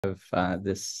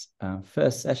This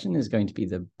first session is going to be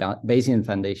the Bayesian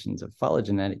foundations of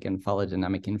phylogenetic and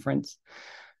phylodynamic inference.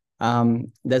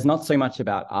 There's not so much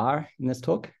about R in this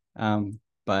talk,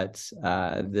 but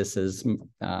this is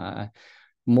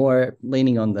more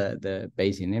leaning on the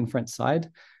Bayesian inference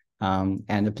side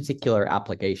and a particular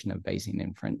application of Bayesian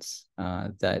inference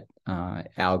that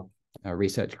our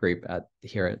research group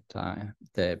here at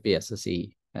the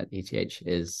BSSE-ETHZ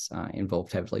is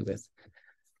involved heavily with.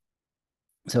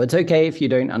 So it's okay if you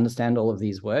don't understand all of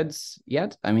these words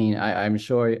yet. I mean, I'm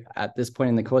sure at this point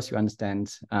in the course you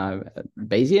understand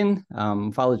Bayesian,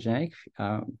 phylogenetic,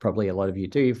 probably a lot of you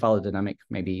do. Phylodynamic,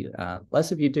 maybe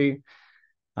less of you do.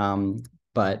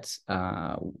 But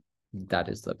that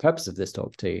is the purpose of this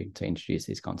talk, to introduce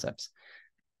these concepts.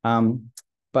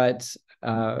 But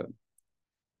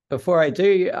before I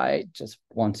do, I just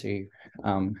want to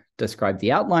describe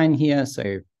the outline here.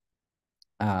 So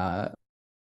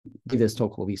this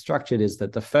talk will be structured is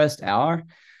that the first hour,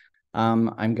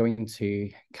 I'm going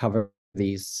to cover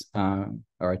these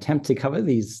or attempt to cover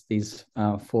these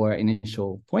four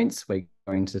initial points. We're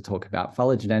going to talk about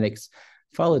phylogenetics,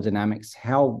 phylodynamics,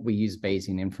 how we use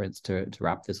Bayesian inference to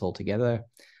wrap this all together.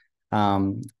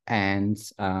 And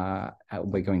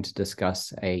we're going to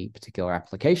discuss a particular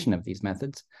application of these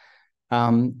methods.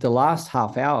 The last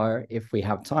half hour, if we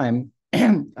have time,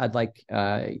 I'd like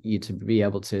you to be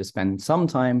able to spend some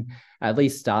time at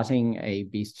least starting a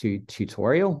BEAST2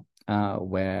 tutorial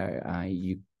where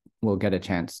you will get a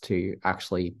chance to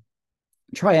actually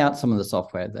try out some of the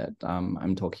software that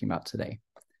I'm talking about today.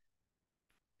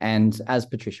 And as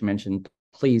Patricia mentioned,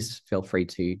 please feel free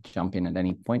to jump in at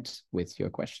any point with your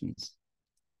questions.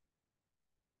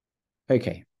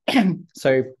 Okay,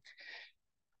 so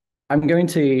I'm going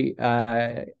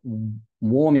to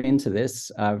warm into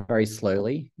this very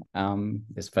slowly,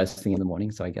 this first thing in the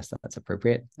morning, so I guess that's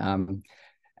appropriate.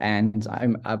 And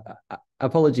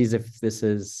apologies if this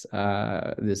is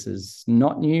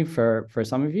not new for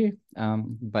some of you,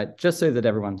 but just so that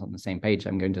everyone's on the same page,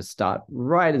 I'm going to start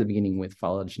right at the beginning with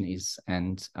phylogenies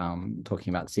and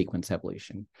talking about sequence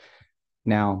evolution.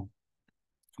 Now,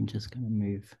 I'm just going to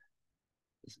move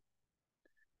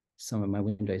some of my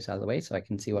windows out of the way so I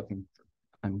can see what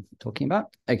I'm talking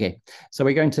about. Okay, so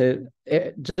we're going to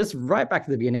just right back at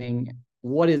the beginning.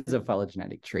 What is a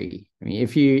phylogenetic tree? I mean,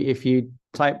 if you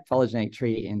type phylogenetic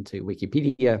tree into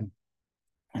Wikipedia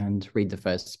and read the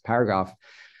first paragraph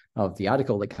of the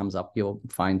article that comes up, you'll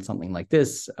find something like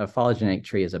this. A phylogenetic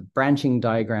tree is a branching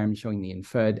diagram showing the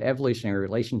inferred evolutionary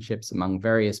relationships among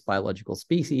various biological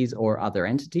species or other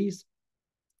entities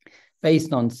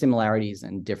based on similarities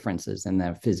and differences in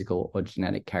their physical or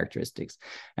genetic characteristics.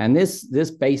 And this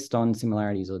based on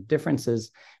similarities or differences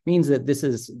means that this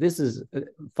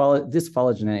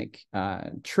phylogenetic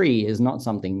tree is not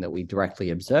something that we directly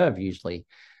observe usually.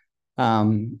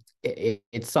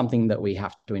 It's something that we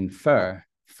have to infer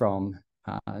from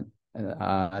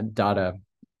data,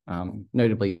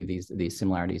 notably these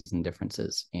similarities and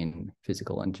differences in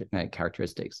physical and genetic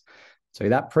characteristics. So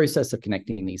that process of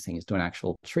connecting these things to an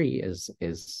actual tree is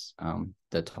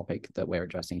the topic that we're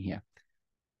addressing here.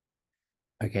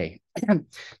 Okay,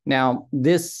 now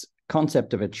this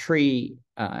concept of a tree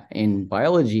in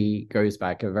biology goes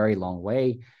back a very long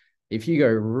way. If you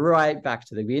go right back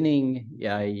to the beginning,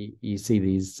 you see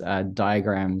these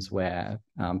diagrams where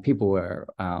people were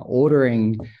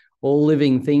ordering all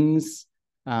living things,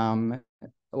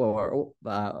 or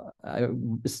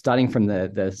starting from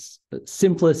the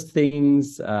simplest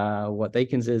things, what they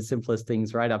consider simplest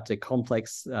things, right up to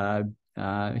complex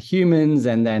humans,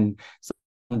 and then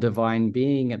some divine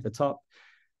being at the top,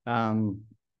 a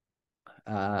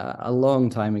long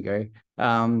time ago.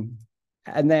 And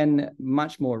then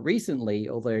much more recently,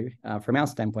 although from our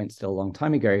standpoint still a long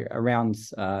time ago, around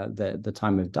the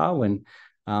time of Darwin,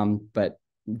 but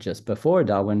just before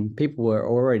Darwin, people were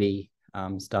already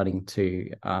starting to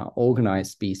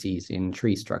organize species in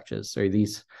tree structures. So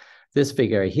this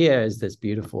figure here is this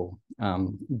beautiful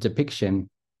depiction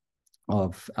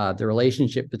of the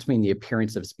relationship between the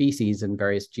appearance of species in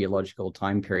various geological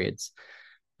time periods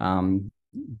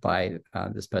by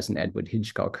this person, Edward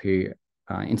Hitchcock, who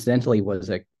incidentally was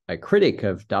a critic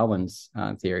of Darwin's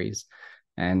theories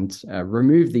and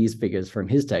removed these figures from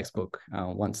his textbook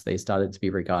once they started to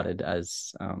be regarded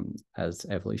as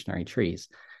evolutionary trees.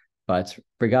 But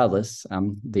regardless,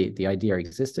 the idea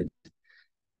existed.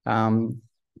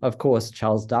 Of course,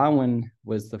 Charles Darwin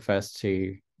was the first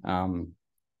to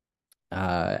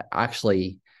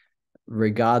actually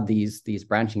regard these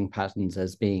branching patterns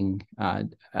as being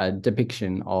a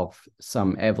depiction of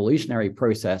some evolutionary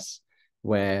process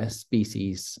where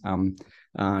species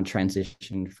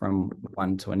transition from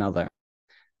one to another.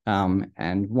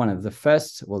 And one of the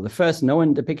first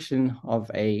known depiction of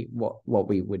what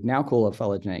we would now call a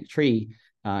phylogenetic tree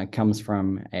comes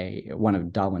from one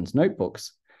of Darwin's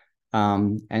notebooks.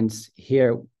 And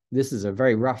here, this is a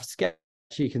very rough sketch.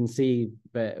 You can see,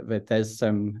 but there's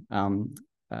some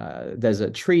there's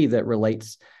a tree that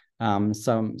relates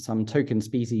some token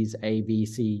species A, B,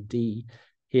 C, D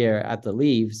here at the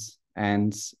leaves,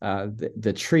 and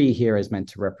the tree here is meant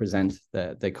to represent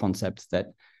the concept that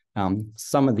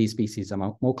some of these species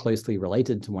are more closely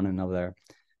related to one another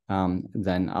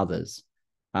than others.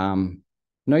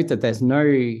 Note that there's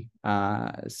no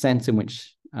sense in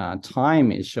which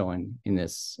time is shown in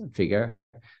this figure,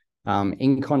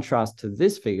 in contrast to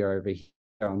this figure over here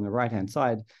on the right-hand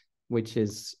side, which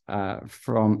is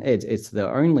it's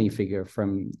the only figure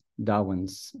from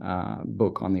Darwin's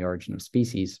book on the origin of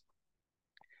species.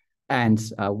 And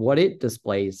what it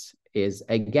displays is,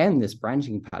 again, this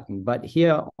branching pattern, but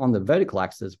here on the vertical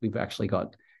axis, we've actually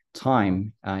got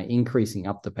time increasing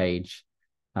up the page.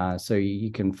 So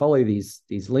you can follow these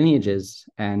lineages,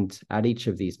 and at each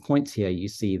of these points here, you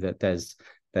see that there's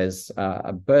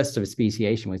a burst of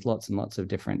speciation with lots and lots of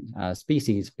different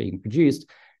species being produced,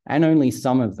 and only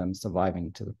some of them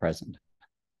surviving to the present.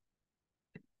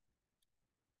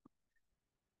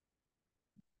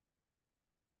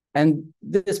 And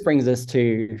this brings us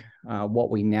to what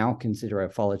we now consider a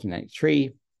phylogenetic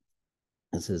tree.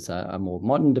 This is a more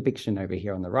modern depiction over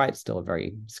here on the right, still a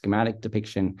very schematic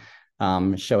depiction,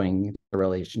 showing the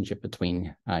relationship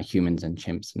between humans and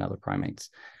chimps and other primates.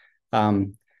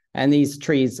 And these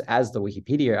trees, as the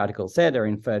Wikipedia article said, are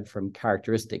inferred from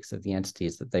characteristics of the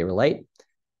entities that they relate.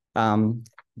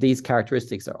 These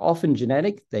characteristics are often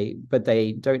genetic, but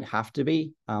they don't have to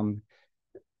be.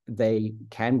 They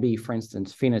can be, for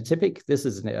instance, phenotypic. This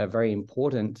is a very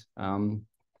important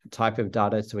type of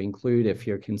data to include if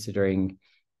you're considering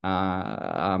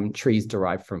trees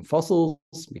derived from fossils,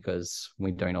 because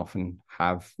we don't often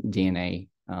have DNA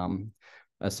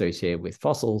associated with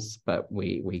fossils, but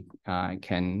we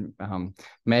can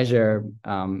measure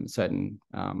certain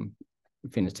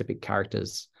phenotypic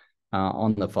characters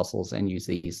on the fossils and use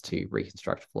these to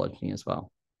reconstruct phylogeny as well.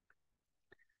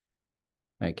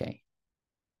 Okay.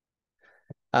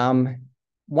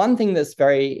 One thing that's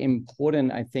very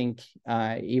important, I think,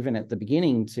 even at the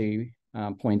beginning to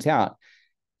point out,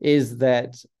 is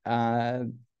that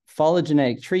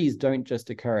phylogenetic trees don't just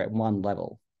occur at one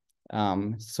level.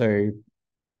 So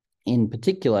in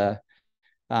particular,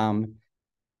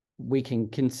 we can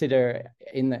consider,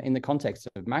 in the context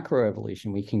of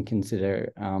macroevolution, we can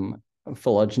consider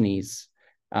phylogenies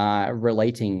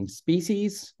relating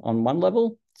species on one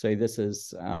level. So this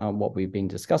is what we've been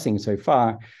discussing so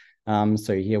far.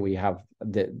 So here we have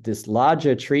this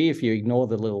larger tree. If you ignore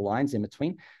the little lines in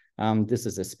between, this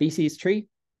is a species tree,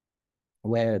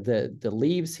 where the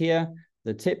leaves here,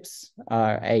 the tips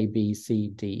are A, B, C,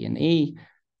 D, and E.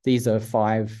 These are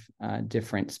 5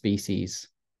 different species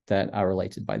that are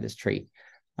related by this tree.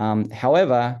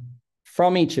 However,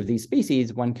 from each of these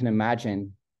species, one can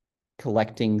imagine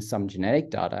collecting some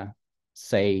genetic data,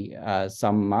 say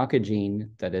some marker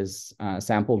gene that is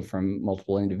sampled from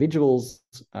multiple individuals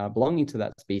belonging to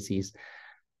that species,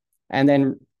 and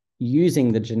then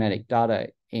using the genetic data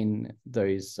in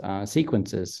those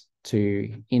sequences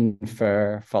to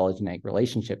infer phylogenetic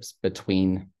relationships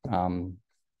between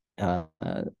those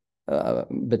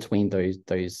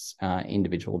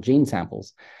individual gene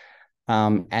samples.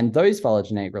 And those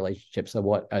phylogenetic relationships are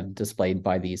what are displayed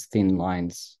by these thin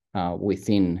lines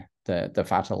within the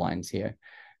fatter lines here.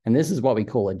 And this is what we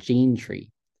call a gene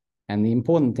tree. And the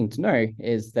important thing to know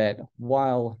is that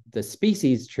while the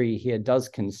species tree here does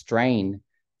constrain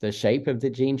the shape of the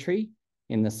gene tree,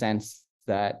 in the sense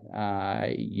that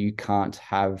you can't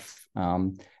have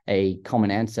a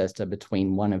common ancestor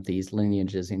between one of these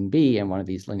lineages in B and one of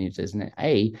these lineages in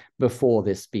A before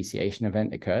this speciation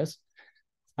event occurs.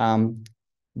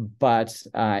 But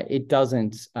it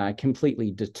doesn't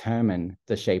completely determine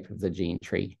the shape of the gene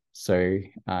tree. So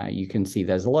you can see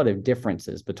there's a lot of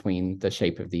differences between the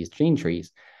shape of these gene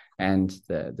trees and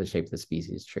the shape of the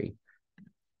species tree.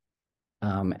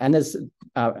 And there's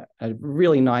a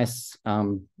really nice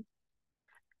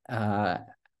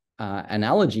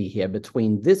analogy here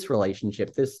between this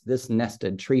relationship, this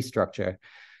nested tree structure,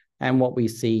 and what we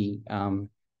see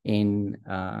in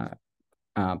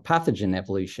pathogen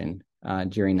evolution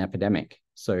during an epidemic.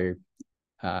 So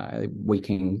we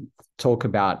can talk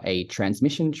about a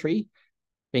transmission tree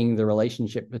being the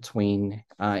relationship between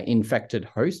infected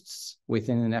hosts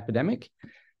within an epidemic.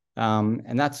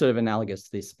 And that's sort of analogous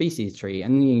to this species tree.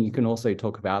 And you can also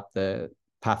talk about the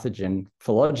pathogen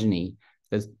phylogeny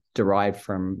that's derived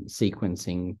from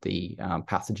sequencing the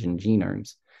pathogen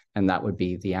genomes. And that would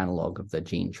be the analog of the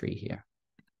gene tree here.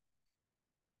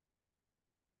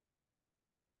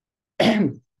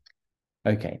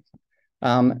 Okay.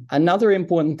 Another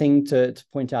important thing to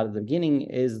point out at the beginning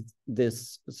is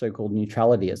this so-called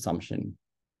neutrality assumption.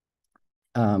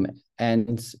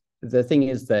 And the thing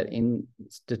is that in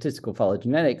statistical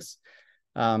phylogenetics,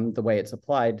 the way it's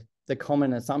applied, the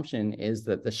common assumption is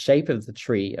that the shape of the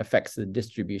tree affects the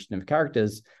distribution of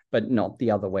characters, but not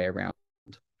the other way around.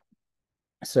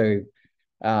 So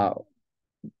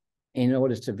in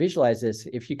order to visualize this,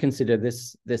 if you consider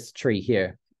this tree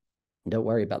here, don't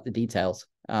worry about the details,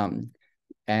 and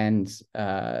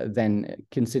then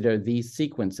consider these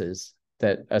sequences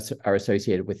that are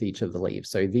associated with each of the leaves.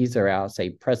 So these are our,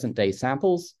 say, present day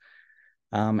samples,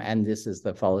 and this is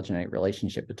the phylogenetic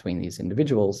relationship between these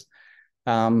individuals,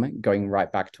 going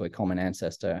right back to a common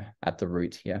ancestor at the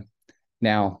root here.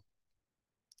 Now,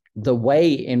 the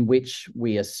way in which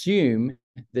we assume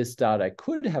this data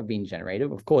could have been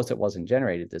generated, of course, it wasn't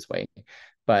generated this way,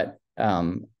 but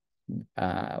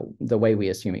the way we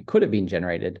assume it could have been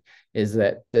generated is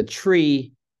that the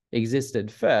tree existed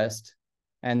first,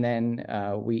 and then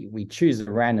we choose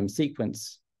a random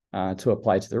sequence to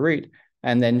apply to the root,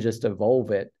 and then just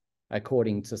evolve it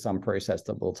according to some process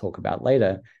that we'll talk about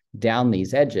later down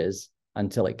these edges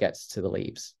until it gets to the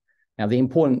leaves. Now, the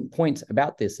important point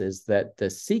about this is that the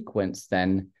sequence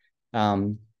then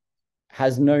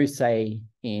has no say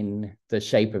in the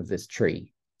shape of this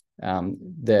tree.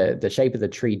 The shape of the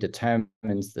tree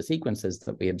determines the sequences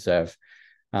that we observe.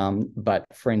 But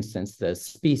for instance, the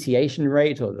speciation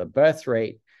rate or the birth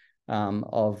rate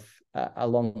of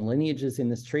along lineages in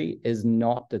this tree is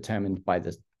not determined by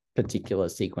this particular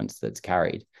sequence that's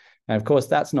carried. And of course,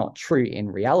 that's not true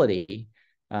in reality.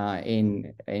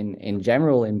 In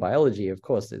general, in biology, of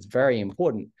course, it's very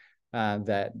important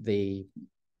that the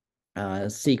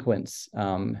sequence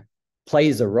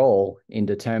plays a role in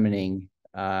determining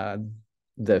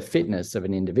the fitness of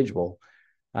an individual.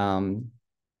 But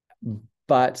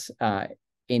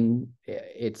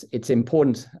it's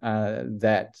important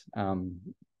that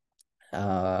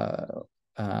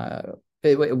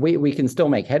we can still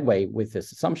make headway with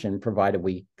this assumption, provided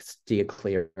we steer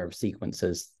clear of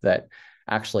sequences that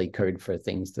actually code for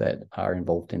things that are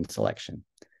involved in selection.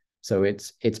 So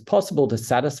it's possible to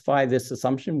satisfy this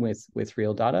assumption with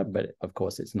real data, but of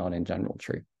course it's not in general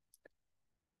true.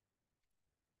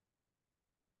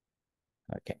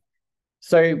 Okay,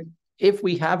 so if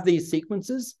we have these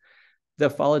sequences, the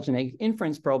phylogenetic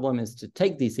inference problem is to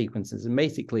take these sequences and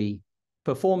basically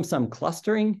perform some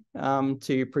clustering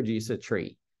to produce a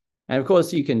tree. And of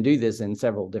course, you can do this in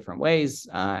several different ways.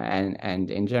 And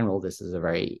in general, this is a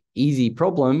very easy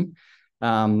problem,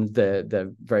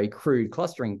 the very crude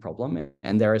clustering problem.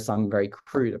 And there are some very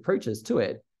crude approaches to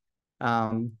it.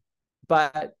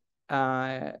 But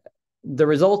the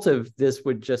result of this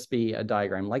would just be a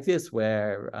diagram like this,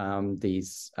 where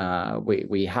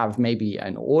we have maybe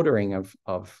an ordering of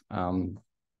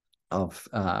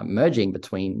merging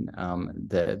between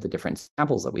the different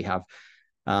samples that we have,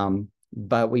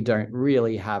 but we don't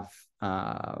really have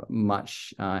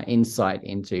much insight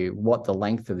into what the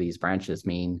length of these branches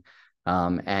mean,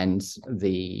 and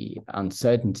the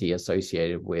uncertainty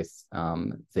associated with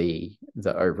the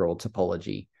overall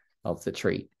topology of the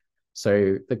tree.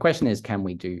 So the question is, can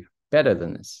we do better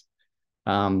than this?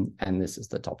 And this is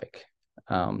the topic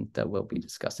that we'll be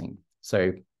discussing.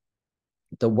 So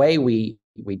the way we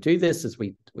do this is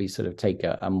we sort of take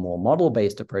a more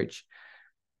model-based approach,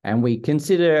 and we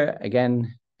consider,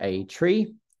 again, a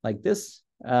tree like this,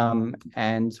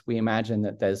 and we imagine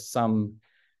that there's some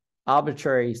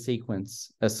arbitrary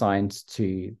sequence assigned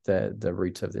to the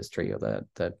root of this tree, or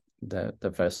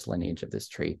the first lineage of this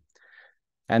tree.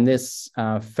 And this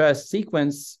first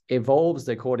sequence evolves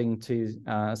according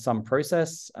to some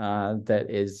process that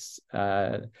is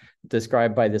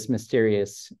described by this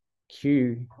mysterious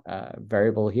Q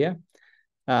variable here.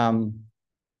 And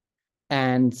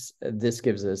this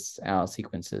gives us our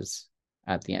sequences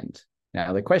at the end.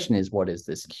 Now, the question is, what is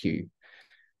this Q?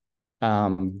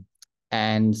 And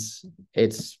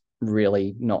it's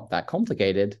really not that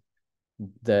complicated.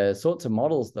 The sorts of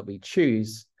models that we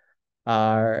choose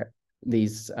are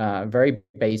these very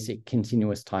basic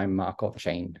continuous time Markov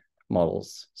chain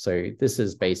models. So this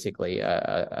is basically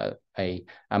a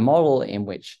model in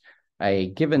which a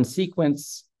given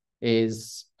sequence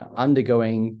is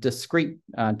undergoing discrete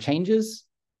changes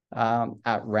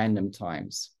at random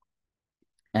times.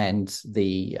 And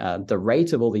the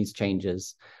rate of all these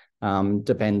changes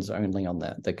depends only on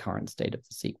the current state of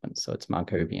the sequence. So it's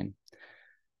Markovian.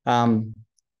 The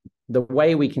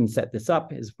way we can set this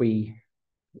up is we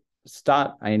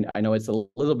start. I know it's a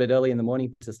little bit early in the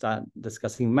morning to start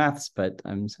discussing maths, but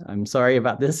I'm sorry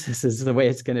about this. This is the way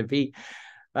it's going to be.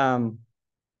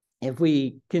 If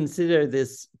we consider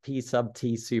this P sub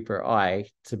T super I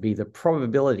to be the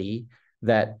probability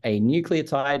that a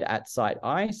nucleotide at site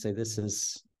I, so this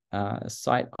is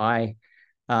site I,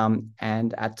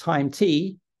 and at time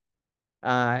T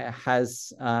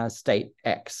has state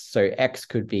X. So X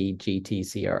could be G, T,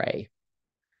 C, or A.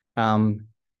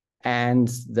 And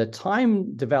the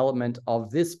time development of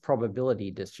this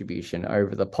probability distribution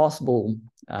over the possible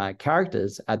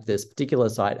characters at this particular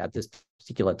site at this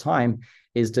particular time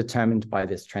is determined by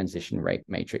this transition rate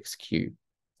matrix Q.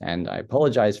 And I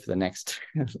apologize for the next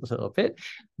little bit,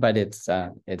 but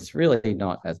it's really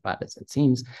not as bad as it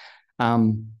seems.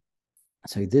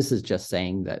 So this is just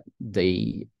saying that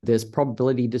this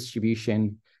probability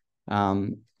distribution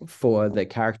for the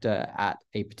character at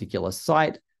a particular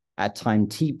site at time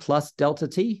t plus delta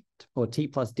t or t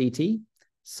plus dt.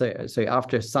 So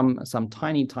after some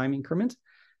tiny time increment,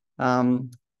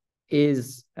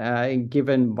 is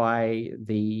given by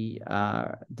the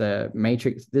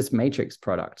matrix, this matrix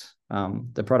product,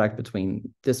 the product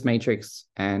between this matrix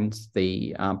and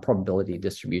the probability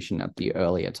distribution at the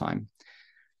earlier time.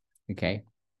 Okay,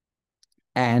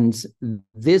 and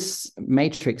this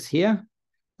matrix here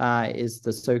is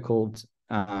the so-called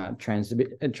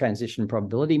transition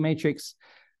probability matrix,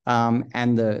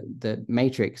 and the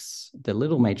matrix, the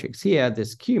little matrix here,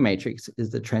 this Q matrix, is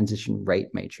the transition rate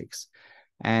matrix.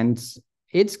 And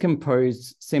it's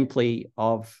composed simply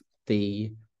of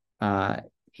the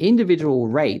individual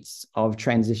rates of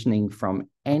transitioning from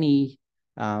any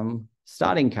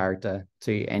starting character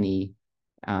to any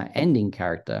ending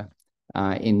character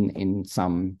in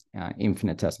some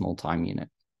infinitesimal time unit.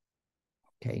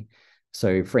 Okay,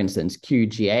 so for instance,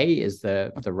 QGA is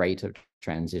the rate of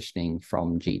transitioning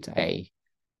from G to A,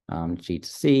 G to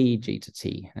C, G to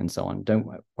T, and so on. Don't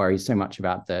worry so much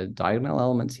about the diagonal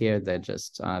elements here. They're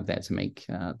just there to make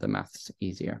the maths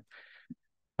easier.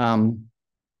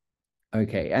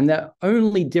 Okay, and the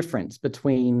only difference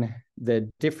between the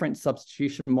different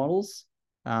substitution models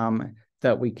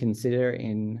that we consider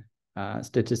in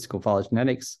statistical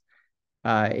phylogenetics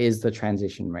is the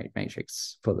transition rate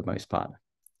matrix for the most part.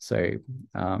 So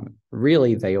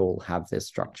really, they all have this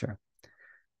structure.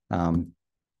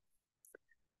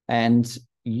 And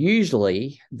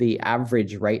usually the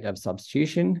average rate of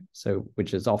substitution, so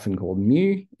which is often called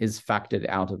mu, is factored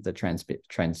out of the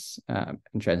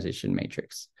transition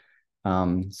matrix.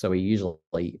 So we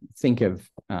usually think of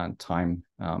time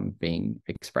being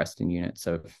expressed in units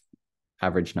of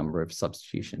average number of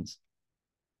substitutions.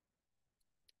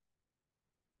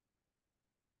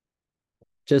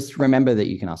 Just remember that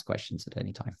you can ask questions at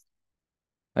any time.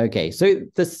 Okay, so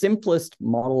the simplest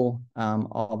model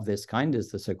of this kind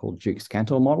is the so-called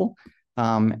Jukes-Cantor model.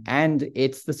 And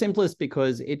it's the simplest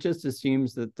because it just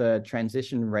assumes that the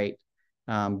transition rate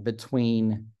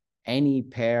between any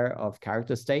pair of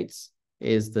character states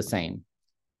is the same.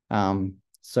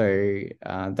 So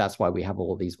that's why we have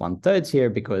all these 1/3 here,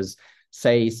 because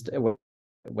say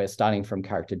we're starting from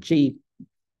character G,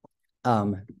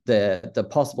 the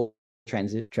possible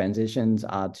transitions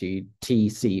are to T,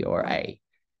 C, or A.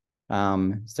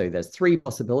 So there's 3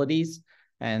 possibilities,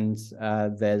 and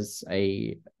there's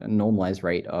a normalized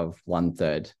rate of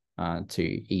 1/3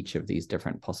 to each of these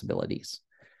different possibilities.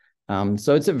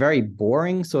 So it's a very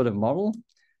boring sort of model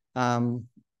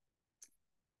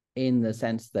in the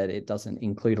sense that it doesn't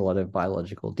include a lot of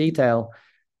biological detail.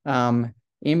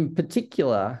 In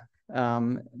particular,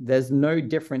 there's no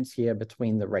difference here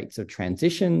between the rates of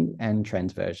transition and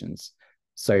transversions.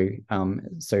 So,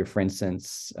 for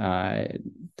instance,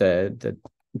 the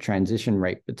transition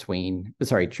rate between,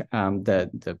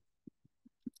 the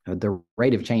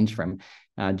rate of change from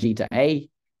G to A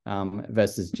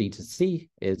versus G to C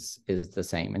is the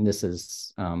same, and this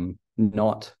is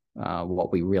not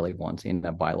what we really want in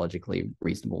a biologically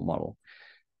reasonable model.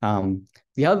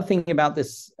 The other thing about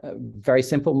this very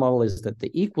simple model is that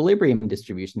the equilibrium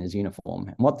distribution is uniform.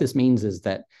 And what this means is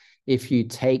that if you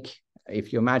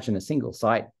imagine a single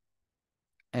site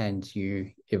and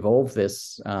you evolve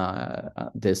this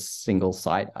single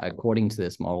site according to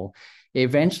this model,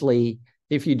 eventually,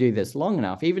 if you do this long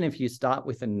enough, even if you start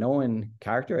with a known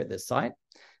character at this site,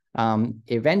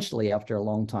 eventually, after a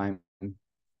long time,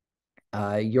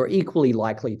 you're equally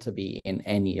likely to be in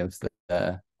any of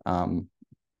the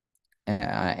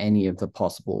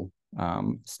possible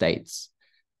states.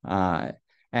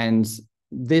 And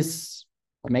this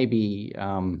maybe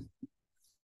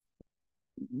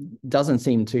doesn't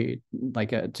seem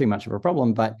like too much of a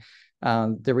problem, but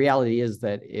the reality is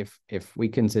that if we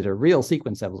consider real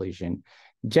sequence evolution,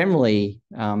 generally,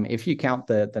 if you count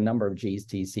the number of G's,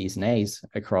 T's, C's, and A's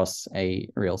across a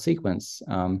real sequence,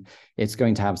 it's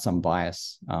going to have some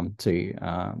bias to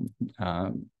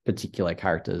particular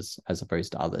characters as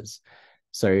opposed to others.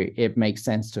 So it makes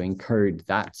sense to encode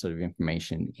that sort of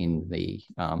information in the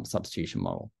substitution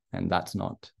model, and that's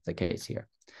not the case here.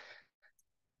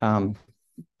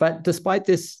 But despite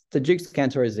this, the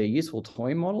Jukes-Cantor is a useful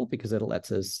toy model because it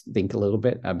lets us think a little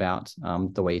bit about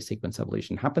the way sequence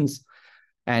evolution happens.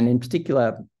 And in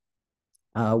particular,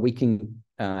 we can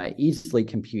easily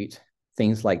compute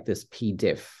things like this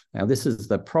p-diff. Now, this is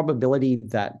the probability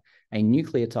that a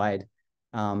nucleotide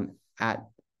at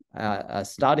a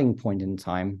starting point in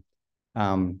time,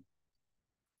 when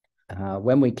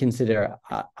we consider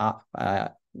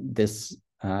this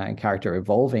character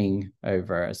evolving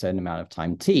over a certain amount of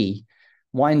time t,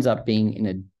 winds up being in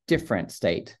a different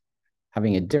state,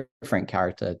 having a different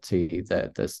character to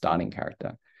the starting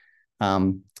character.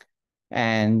 And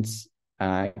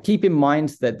keep in mind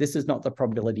that this is not the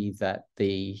probability that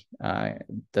the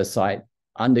site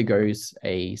undergoes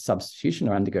a substitution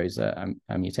or undergoes a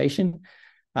mutation.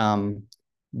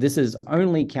 This is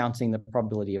only counting the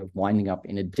probability of winding up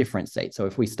in a different state. So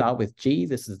if we start with G,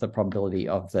 this is the probability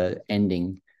of the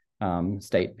ending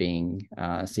state being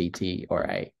C, T, or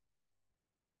A.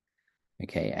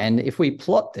 Okay, and if we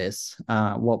plot this,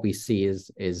 what we see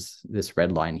is this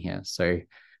red line here. So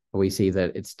we see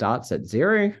that it starts at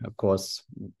 0. Of course,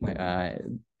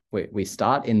 we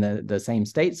start in the same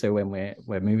state. So when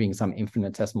we're moving some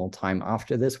infinitesimal time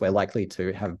after this, we're likely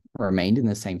to have remained in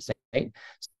the same state.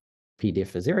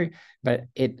 P-diff is 0, but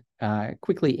it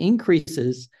quickly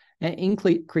increases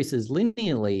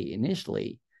linearly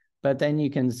initially, but then you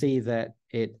can see that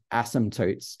it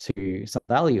asymptotes to some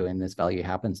value, and this value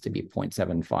happens to be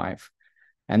 0.75.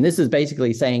 And this is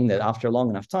basically saying that after a long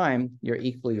enough time, you're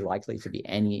equally likely to be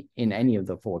in any of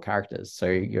the 4 characters. So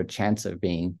your chance of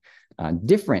being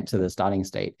different to the starting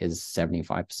state is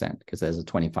 75%, because there's a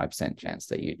 25% chance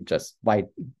that you just by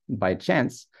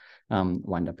chance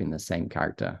wind up in the same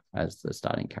character as the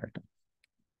starting character.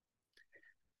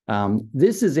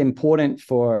 This is important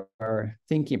for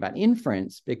thinking about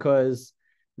inference, because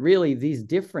really these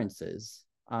differences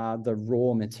are the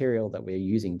raw material that we're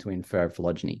using to infer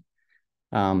phylogeny.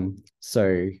 If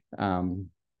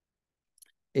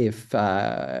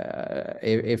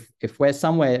we're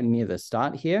somewhere near the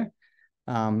start here,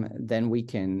 then we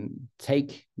can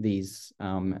take these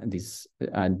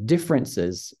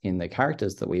differences in the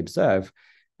characters that we observe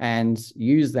and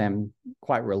use them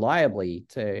quite reliably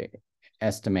to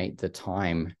estimate the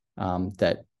time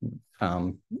that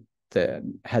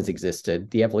has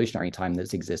existed, the evolutionary time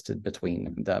that's existed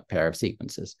between the pair of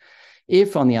sequences.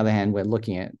 If, on the other hand, we're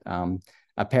looking at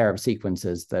a pair of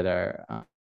sequences that are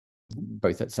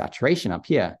both at saturation up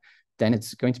here, then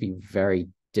it's going to be very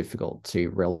difficult to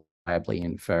reliably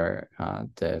infer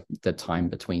the time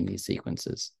between these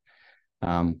sequences.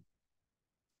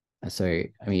 So,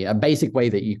 I mean, a basic way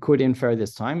that you could infer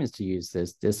this time is to use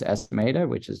this estimator,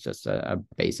 which is just a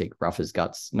basic rough as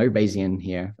guts, no Bayesian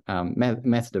here,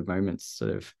 method of moments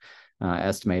sort of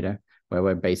estimator, where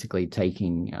we're basically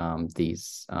taking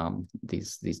these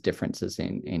differences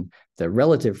in the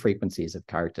relative frequencies of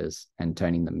characters and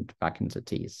turning them back into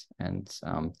T's. And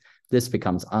this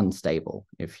becomes unstable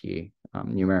if you,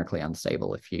 numerically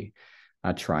unstable if you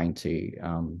are trying to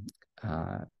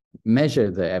measure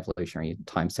the evolutionary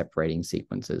time separating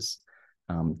sequences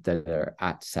that are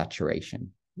at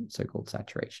saturation, so-called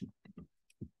saturation.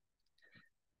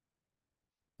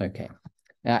 Okay.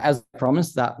 As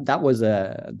promised, that was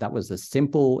a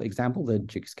simple example, the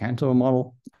Jukes-Cantor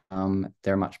model.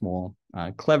 There are much more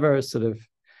clever sort of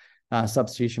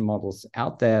substitution models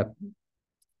out there.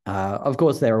 Of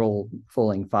course, they're all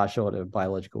falling far short of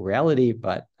biological reality,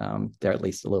 but they're at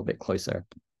least a little bit closer.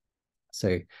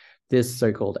 So this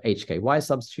so-called HKY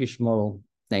substitution model,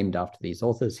 named after these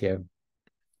authors here,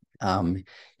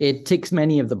 it ticks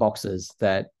many of the boxes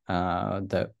that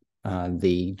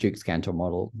the Jukes-Cantor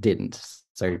model didn't.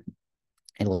 So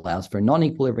it allows for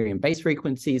non-equilibrium base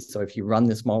frequencies. So if you run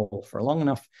this model for long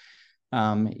enough,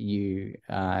 you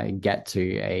get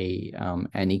to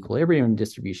an equilibrium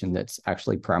distribution that's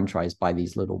actually parameterized by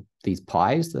these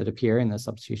pies that appear in the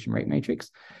substitution rate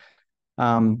matrix.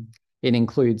 It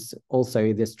includes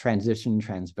also this transition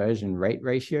transversion rate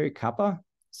ratio, kappa.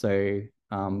 So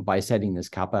by setting this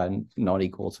kappa not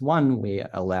equal to 1, we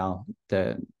allow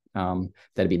there to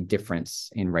be a difference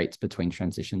in rates between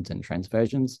transitions and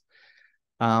transversions.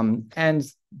 And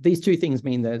these two things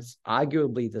mean that it's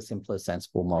arguably the simplest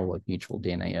sensible model of mutual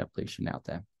DNA evolution out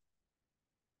there,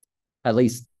 at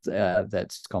least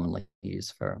that's commonly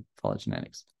used for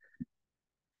phylogenetics.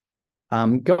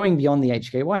 Going beyond the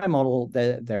HKY model,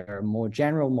 there are more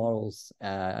general models.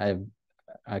 A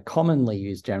commonly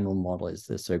used general model is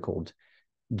the so-called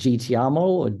GTR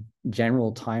model, or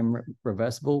general time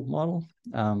reversible model.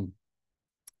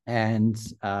 And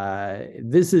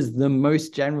this is the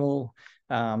most general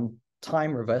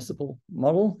time reversible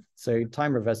model. So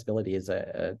time reversibility is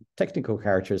a technical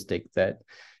characteristic that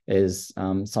is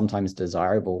sometimes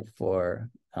desirable for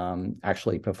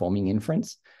actually performing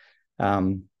inference.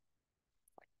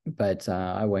 But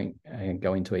I won't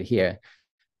go into it here.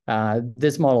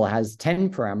 This model has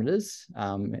 10 parameters,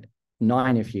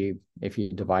 9 if you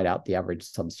divide out the average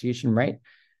substitution rate.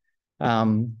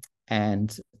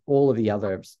 And all of the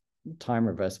other time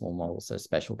reversible models are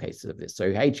special cases of this.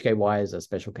 So HKY is a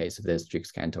special case of this,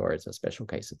 Jukes-Cantor is a special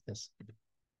case of this.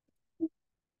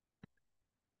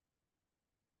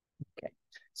 Okay,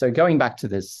 so going back to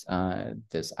this,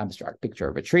 this abstract picture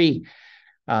of a tree,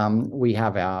 we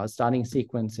have our starting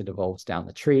sequence, it evolves down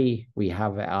the tree. We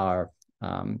have our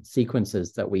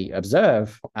sequences that we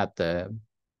observe at the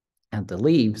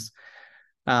leaves.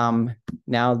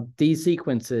 Now, these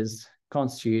sequences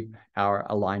constitute our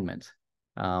alignment.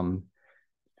 And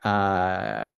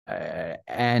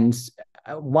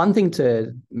one thing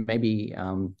to maybe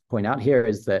point out here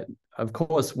is that, of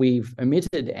course, we've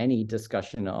omitted any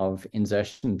discussion of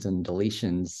insertions and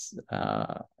deletions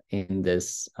in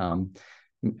this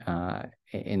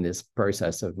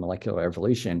process of molecular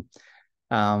evolution.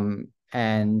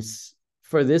 And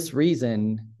for this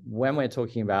reason, when we're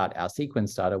talking about our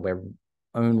sequence data, we're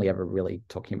only ever really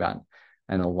talking about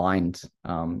an aligned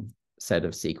set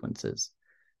of sequences.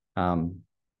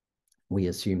 We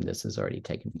assume this has already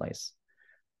taken place.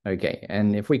 Okay,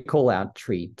 and if we call out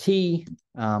tree T,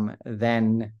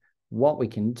 then what we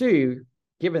can do,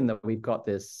 given that we've got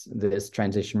this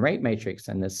transition rate matrix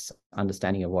and this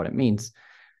understanding of what it means,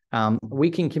 we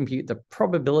can compute the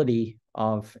probability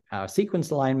of our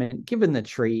sequence alignment given the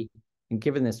tree and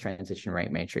given this transition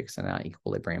rate matrix and our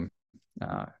equilibrium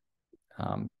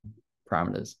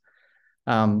parameters.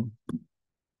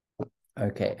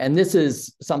 Okay, and this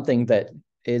is something that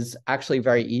is actually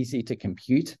very easy to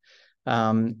compute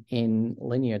in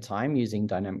linear time using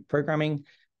dynamic programming.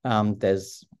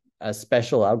 There's a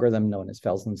special algorithm known as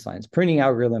Felsenstein's pruning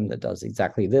algorithm that does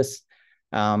exactly this.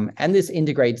 And this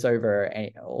integrates over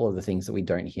all of the things that we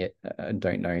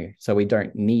don't know. So we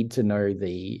don't need to know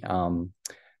the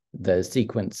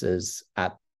sequences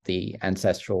at the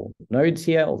ancestral nodes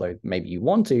here, although maybe you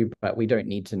want to, but we don't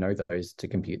need to know those to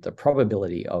compute the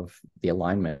probability of the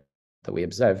alignment that we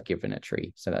observe given a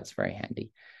tree. So that's very handy.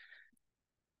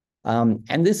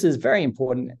 And this is very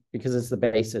important because it's the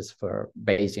basis for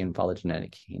Bayesian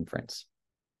phylogenetic inference.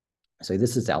 So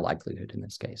this is our likelihood in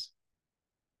this case.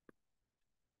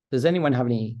 Does anyone have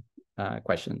any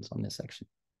questions on this section?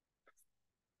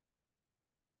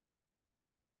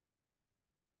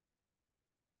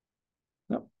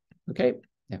 No? Okay,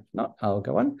 if not, I'll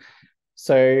go on.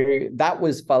 So that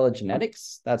was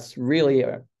phylogenetics. That's really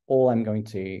all I'm going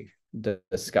to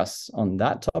discuss on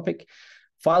that topic.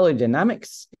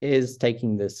 Phylodynamics is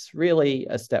taking this really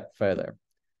a step further.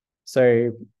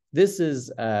 So this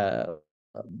is a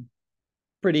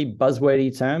pretty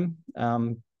buzzwordy term,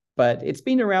 but it's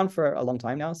been around for a long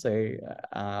time now, so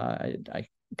I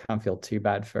can't feel too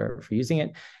bad for using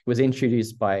it. It was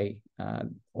introduced by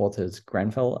authors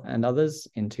Grenfell and others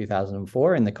in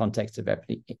 2004 in the context of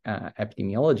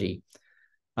epidemiology.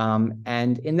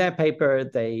 And in their paper,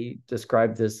 they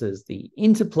described this as the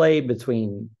interplay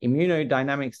between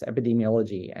immunodynamics,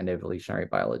 epidemiology, and evolutionary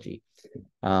biology,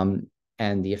 and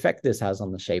the effect this has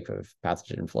on the shape of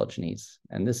pathogen phylogenies.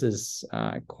 And this is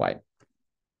quite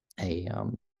a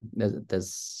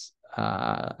this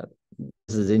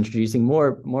is introducing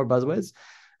more buzzwords,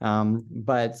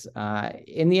 but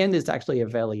in the end, it's actually a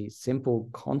fairly simple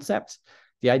concept.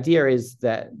 The idea is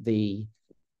that the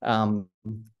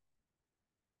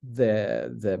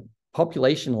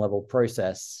population level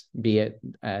process, be it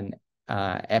an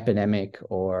epidemic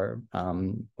or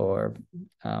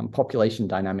population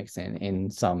dynamics in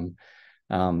some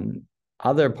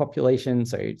other population,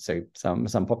 so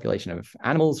some population of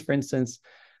animals, for instance,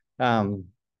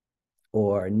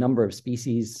 or number of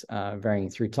species varying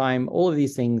through time, all of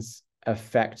these things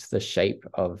affect the shape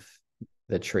of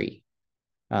the tree.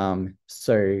 For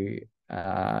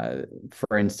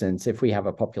instance, if we have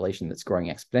a population that's growing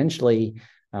exponentially,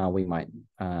 we might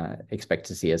expect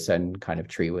to see a certain kind of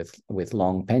tree with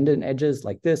long pendant edges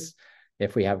like this.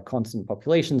 If we have constant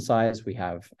population size, we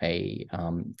have a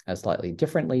slightly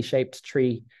differently shaped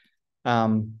tree.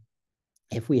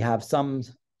 If we have some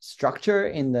structure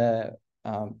in the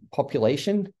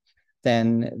population,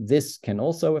 then this can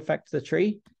also affect the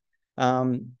tree.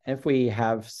 If we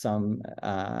have some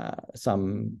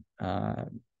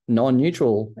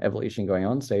non-neutral evolution going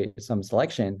on, so some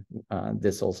selection,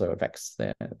 this also affects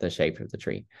the shape of the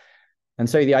tree. And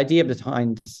so the idea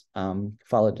behind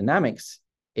phylodynamics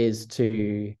is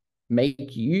to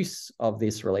make use of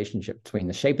this relationship between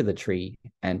the shape of the tree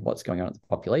and what's going on at the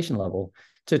population level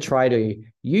to try to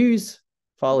use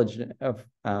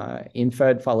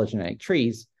inferred phylogenetic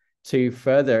trees to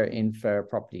further infer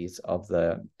properties of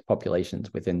the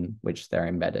populations within which they're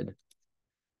embedded.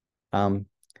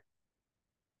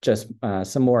 Just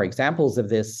some more examples of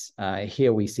this.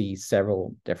 Here we see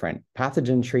several different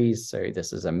pathogen trees. So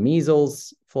this is a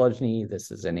measles phylogeny.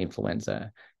 This is an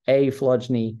influenza A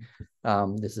phylogeny.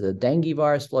 This is a dengue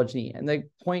virus phylogeny. And the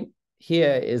point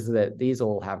here is that these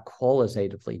all have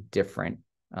qualitatively different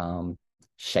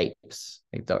shapes.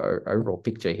 Like the overall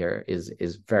picture here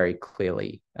is very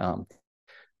clearly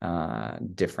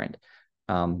different.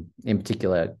 In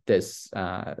particular, this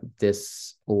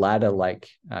ladder-like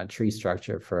tree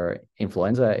structure for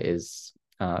influenza is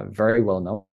very well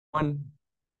known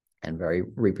and very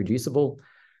reproducible,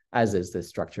 as is the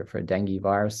structure for dengue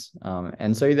virus.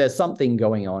 And so there's something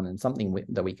going on and something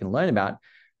that we can learn about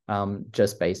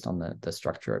just based on the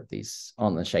structure of these,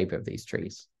 on the shape of these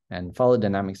trees. And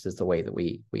phylodynamics is the way that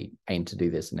we aim to do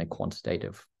this in a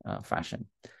quantitative fashion.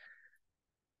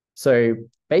 So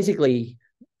basically,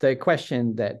 the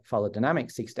question that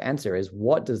phylodynamics seeks to answer is,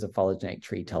 what does a phylogenetic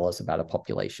tree tell us about a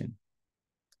population?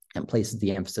 And places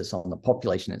the emphasis on the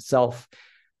population itself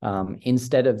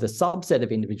instead of the subset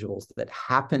of individuals that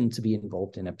happen to be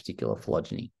involved in a particular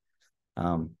phylogeny.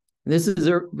 This is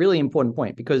a really important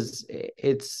point because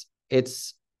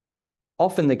it's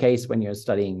often the case when you're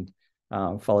studying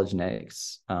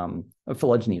phylogenies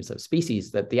of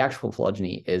species that the actual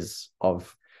phylogeny is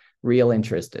of real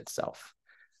interest itself.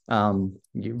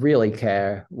 You really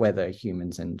care whether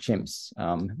humans and chimps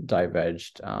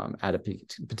diverged at a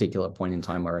particular point in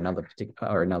time or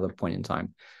another point in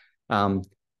time.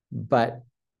 But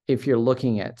if you're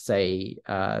looking at, say,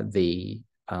 the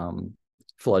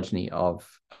phylogeny of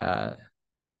a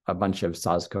bunch of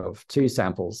SARS-CoV-2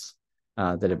 samples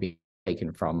that have been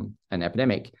taken from an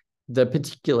epidemic, the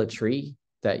particular tree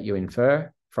that you infer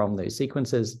from those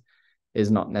sequences is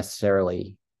not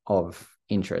necessarily of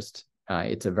interest.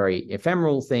 It's a very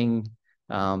ephemeral thing.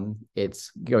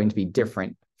 It's going to be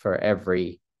different for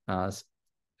every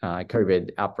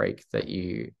COVID outbreak that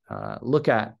you look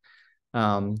at.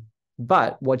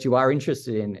 But what you are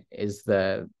interested in is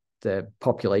the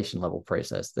population level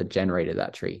process that generated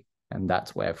that tree. And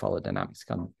that's where phylodynamics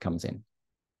comes in.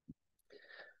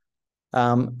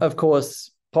 Of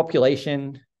course,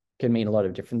 population can mean a lot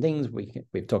of different things.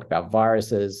 We've talked about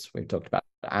viruses, we've talked about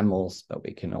animals, but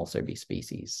we can also be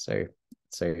species.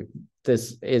 So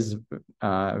this is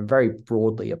very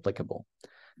broadly applicable.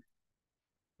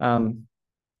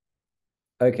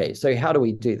 Okay, so how do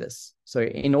we do this? So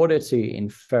in order to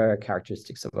infer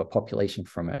characteristics of a population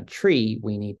from a tree,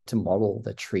 we need to model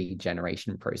the tree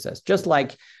generation process. Just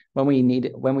like when we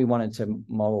wanted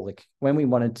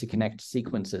to connect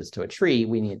sequences to a tree,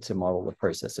 we need to model the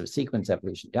process of sequence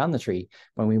evolution down the tree.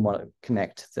 When we want to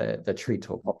connect the tree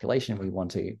to a population, we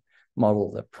want to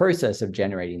model the process of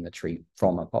generating the tree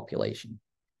from a population.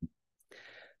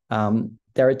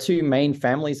 There are two main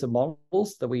families of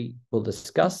models that we will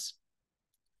discuss.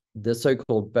 The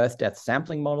so-called birth-death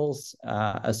sampling models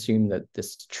assume that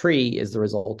this tree is the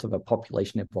result of a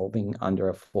population evolving under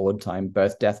a forward-time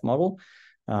birth-death model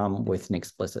with an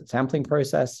explicit sampling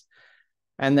process.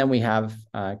 And then we have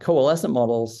coalescent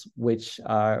models, which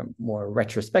are more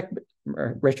retrospective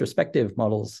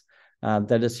models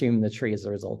that assume the tree is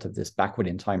the result of this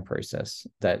backward-in-time process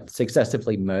that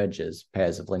successively merges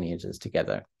pairs of lineages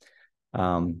together.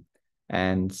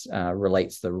 And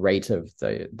relates the rate of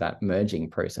that merging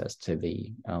process to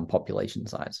the population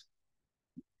size.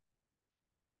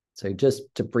 So just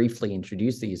to briefly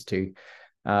introduce these two,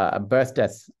 a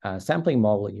birth-death sampling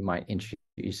model you might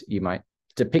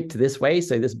depict this way.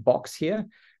 So this box here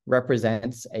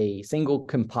represents a single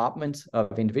compartment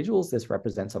of individuals. This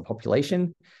represents a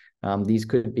population. These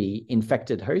could be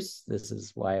infected hosts. This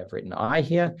is why I've written I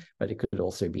here, but it could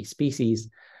also be species.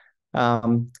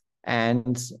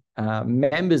 And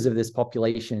members of this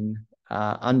population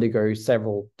undergo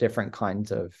several different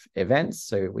kinds of events.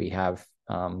 So we have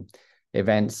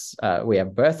we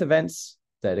have birth events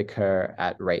that occur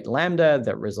at rate lambda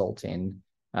that result in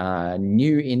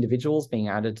new individuals being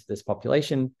added to this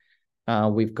population.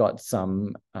 We've got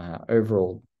some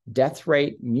overall death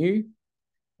rate, mu,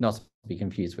 not to be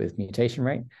confused with mutation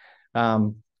rate.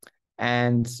 And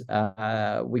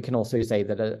we can also say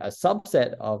that a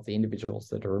subset of the individuals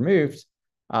that are removed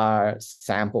are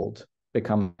sampled,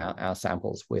 become our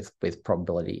samples with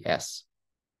probability S.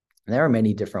 And there are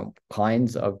many different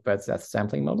kinds of birth-death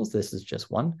sampling models. This is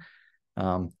just one.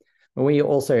 We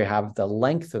also have the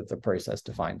length of the process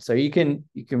defined. So you can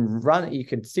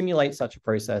simulate such a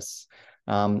process.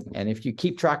 And if you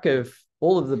keep track of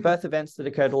all of the birth events that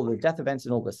occurred, all the death events,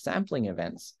 and all the sampling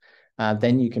events,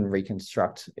 then you can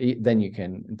reconstruct. Then you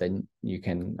can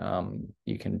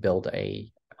build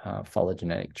a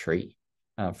phylogenetic tree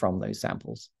from those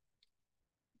samples.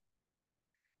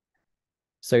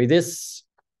 So this,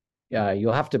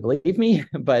 you'll have to believe me,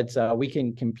 but we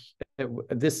can compute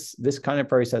this kind of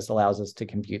process allows us to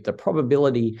compute the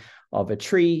probability of a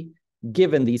tree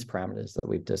given these parameters that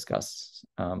we've discussed.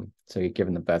 So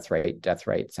given the birth rate, death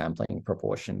rate, sampling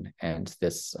proportion, and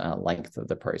this length of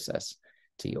the process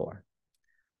TOR.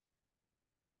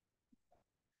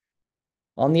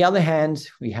 On the other hand,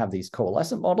 we have these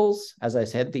coalescent models. As I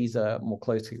said, these are more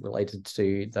closely related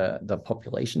to the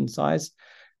population size.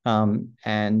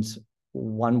 And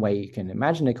one way you can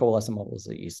imagine a coalescent model is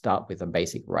that you start with a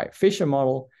basic Wright-Fisher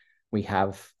model. We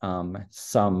have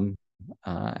some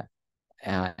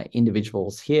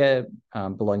individuals here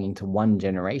belonging to one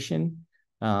generation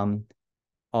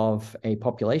of a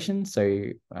population. So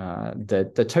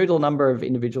the total number of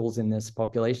individuals in this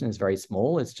population is very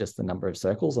small. It's just the number of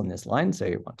circles on this line.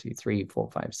 So 1, 2, 3,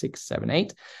 4, 5, 6, 7,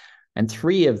 8. And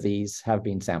 3 of these have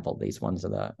been sampled. These ones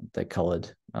are the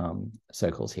colored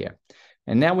circles here.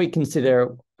 And now we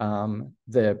consider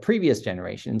the previous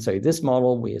generation. So this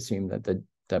model, we assume that the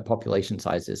population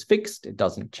size is fixed. It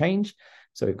doesn't change.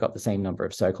 So we've got the same number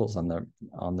of circles on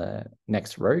the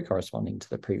next row corresponding to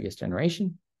the previous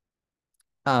generation.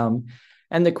 And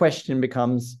the question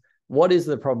becomes, what is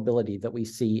the probability that we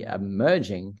see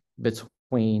emerging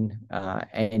between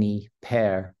any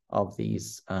pair of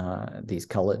these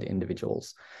colored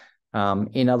individuals?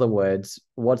 In other words,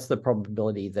 what's the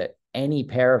probability that any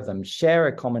pair of them share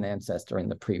a common ancestor in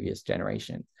the previous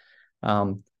generation?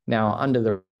 Now, under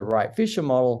the Wright-Fisher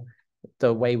model,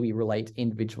 the way we relate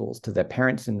individuals to their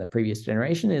parents in the previous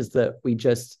generation is that we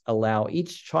just allow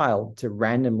each child to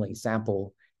randomly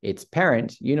sample its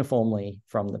parent uniformly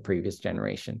from the previous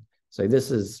generation. So this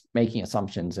is making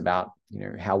assumptions about,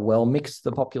 how well mixed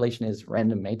the population is,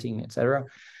 random mating, etc.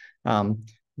 So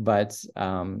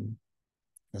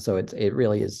it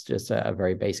really is just a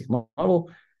very basic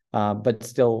model, but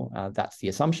still that's the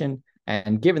assumption.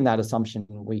 And given that assumption,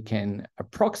 we can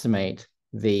approximate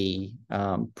the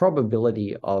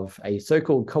probability of a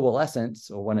so-called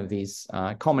coalescence, or one of these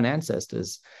common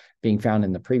ancestors being found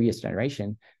in the previous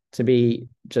generation, to be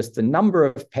just the number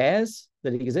of pairs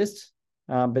that exist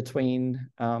between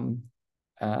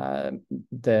the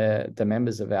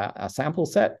members of our sample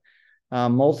set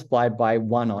multiplied by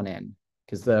 1 on n.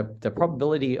 Because the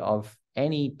probability of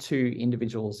any 2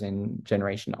 individuals in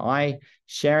generation I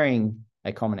sharing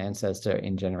a common ancestor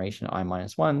in generation I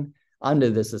minus 1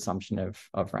 under this assumption of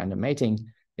random mating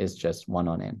is just 1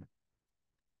 on n.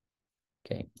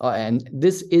 Okay, and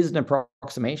this is an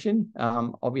approximation.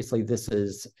 Obviously, this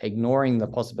is ignoring the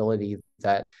possibility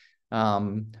that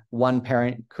one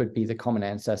parent could be the common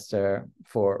ancestor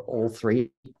for all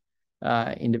 3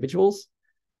 individuals.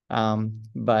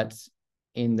 But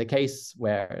in the case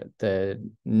where the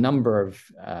number of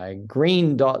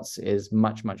green dots is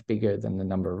much, much bigger than the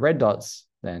number of red dots,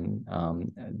 then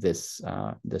this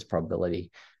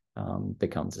probability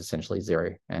becomes essentially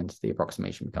 0, and the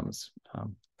approximation becomes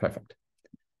perfect.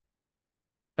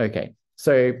 Okay,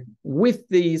 so with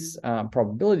these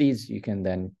probabilities, you can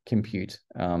then compute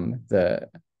you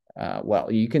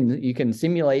can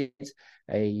simulate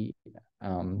a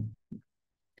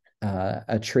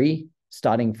tree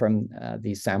starting from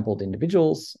these sampled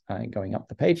individuals going up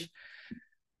the page.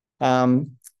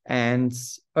 And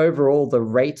overall, the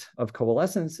rate of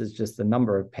coalescence is just the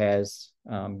number of pairs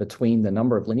between the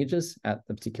number of lineages at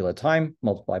the particular time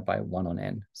multiplied by 1 on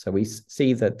n. So we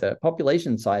see that the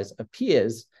population size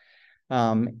appears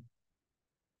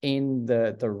in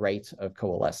the rate of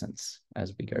coalescence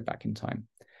as we go back in time.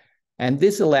 And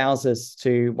this allows us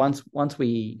to, once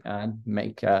we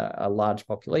make a large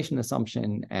population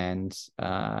assumption and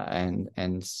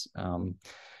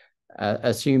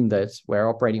assume that we're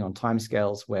operating on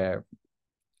timescales where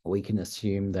we can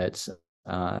assume that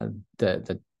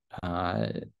the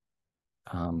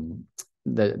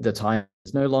time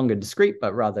is no longer discrete,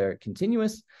 but rather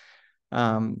continuous,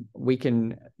 we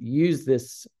can use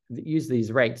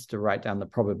these rates to write down the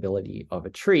probability of a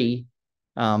tree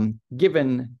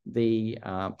given the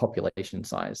population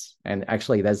size. And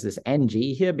actually, there's this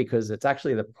NG here because it's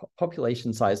actually the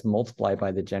population size multiplied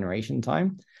by the generation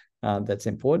time that's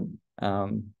important.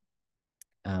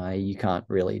 You can't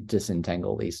really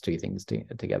disentangle these two things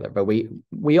together, but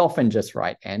we often just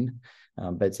write N,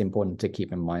 but it's important to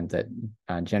keep in mind that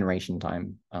generation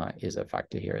time is a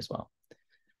factor here as well.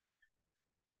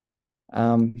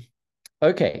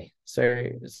 Okay, so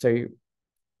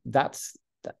that's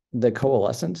the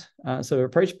coalescent sort of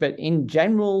approach, but in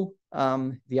general,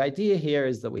 the idea here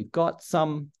is that we've got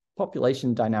some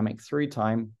population dynamic through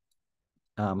time.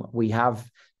 We have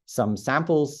some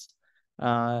samples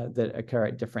that occur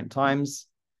at different times,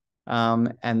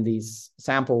 and these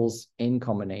samples in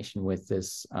combination with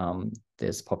this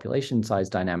this population size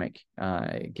dynamic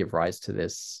give rise to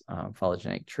this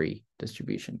phylogenetic tree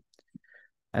distribution.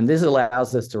 And this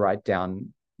allows us to write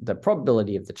down the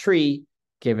probability of the tree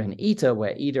given eta,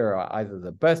 where eta are either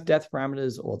the birth-death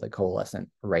parameters or the coalescent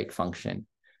rate function.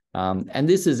 And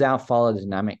this is our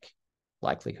phylogenetic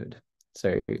likelihood.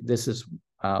 So this is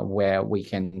where we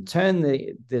can turn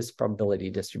this probability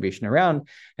distribution around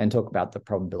and talk about the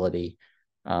probability,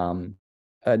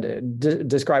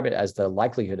 describe it as the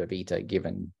likelihood of eta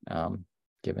given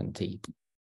t.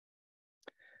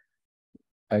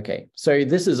 Okay, so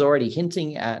this is already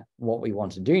hinting at what we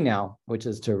want to do now, which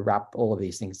is to wrap all of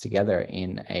these things together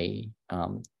in a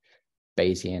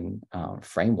Bayesian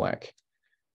framework.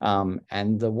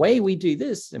 And the way we do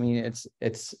this, I mean,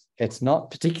 it's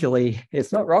not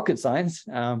rocket science.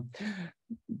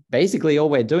 Basically, all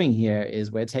we're doing here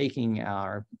is we're taking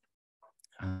our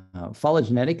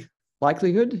phylogenetic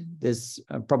likelihood, this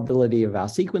probability of our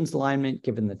sequence alignment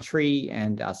given the tree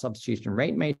and our substitution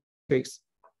rate matrix,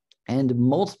 and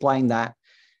multiplying that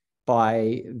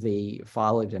by the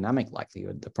phylodynamic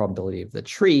likelihood, the probability of the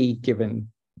tree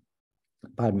given,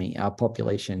 pardon me, our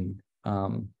population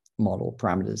model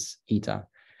parameters eta.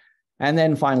 And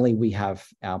then finally, we have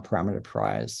our parameter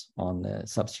priors on the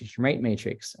substitution rate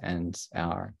matrix and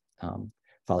our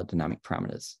phylodynamic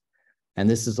parameters. And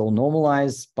this is all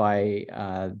normalized by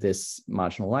this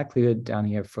marginal likelihood down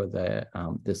here for the,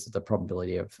 this is the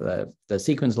probability of the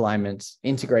sequence alignment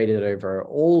integrated over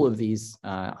all of these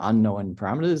unknown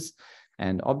parameters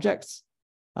and objects.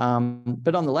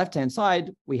 But on the left-hand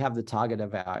side, we have the target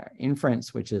of our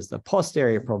inference, which is the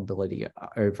posterior probability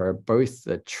over both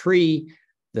the tree,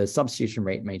 the substitution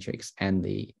rate matrix, and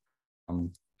the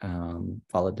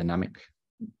phylodynamic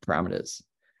parameters.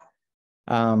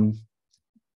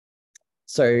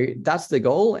 So that's the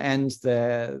goal. And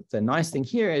the nice thing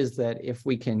here is that if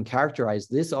we can characterize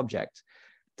this object,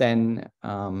 then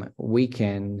we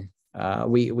can,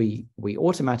 we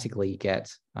automatically get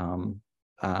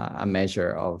a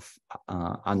measure of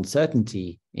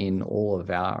uncertainty in all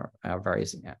of our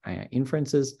various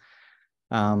inferences.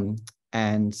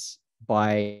 And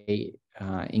by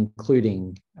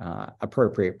including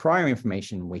appropriate prior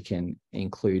information, we can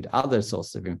include other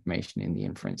sources of information in the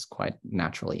inference quite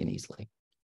naturally and easily.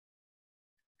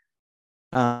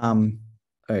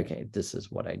 Okay, this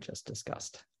is what I just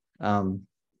discussed. Okay.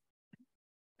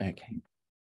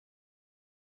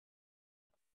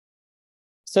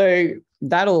 So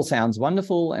that all sounds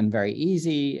wonderful and very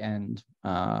easy. And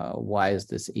why is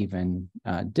this even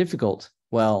difficult?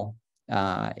 Well,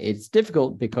 it's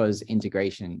difficult because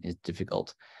integration is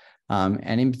difficult.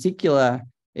 And in particular,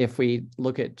 if we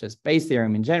look at just Bayes'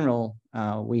 theorem in general,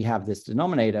 we have this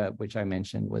denominator, which I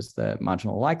mentioned was the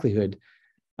marginal likelihood.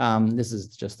 This is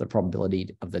just the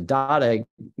probability of the data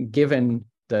given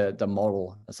the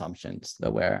model assumptions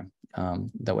that we're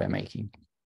making.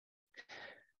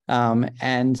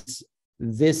 And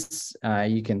this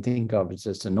you can think of as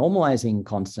just a normalizing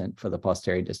constant for the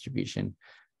posterior distribution.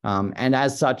 And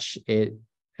as such, it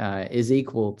is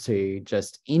equal to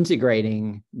just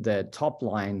integrating the top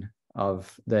line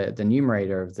of the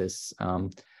numerator of this,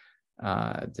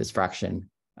 this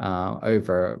fraction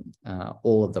over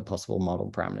all of the possible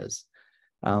model parameters.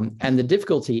 And the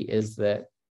difficulty is that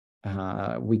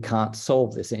we can't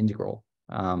solve this integral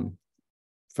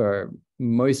for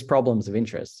most problems of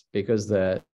interest because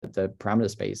the parameter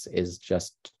space is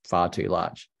just far too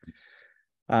large.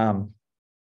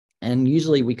 And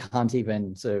usually we can't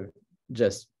even sort of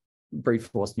just brute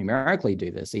force numerically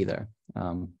do this either.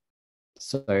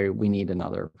 So we need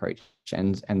another approach.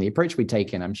 And the approach we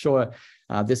take, and I'm sure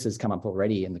this has come up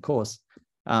already in the course,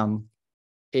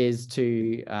 is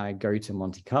to go to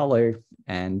Monte Carlo,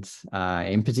 and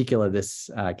in particular this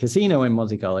casino in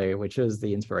Monte Carlo, which was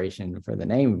the inspiration for the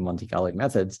name of Monte Carlo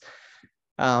methods,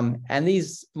 And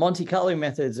these Monte Carlo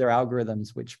methods are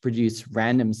algorithms which produce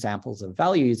random samples of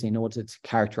values in order to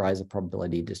characterize a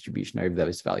probability distribution over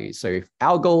those values. So if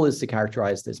our goal is to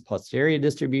characterize this posterior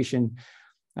distribution,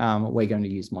 we're going to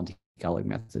use Monte Carlo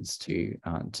methods to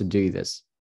do this.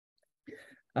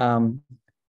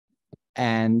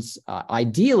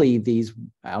 Ideally, these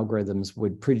algorithms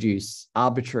would produce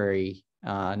arbitrary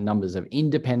numbers of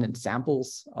independent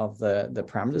samples of the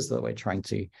parameters that we're trying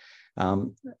to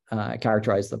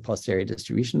characterize the posterior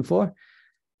distribution for.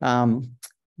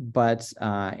 But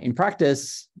in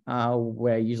practice,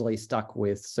 we're usually stuck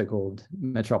with so-called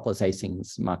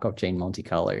Metropolis-Hastings Markov chain Monte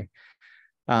Carlo.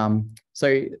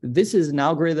 So this is an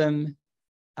algorithm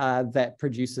that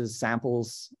produces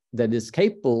samples that is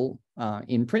capable,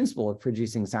 in principle, of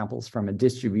producing samples from a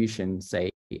distribution, say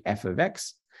f of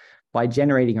x, by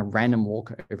generating a random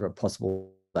walk over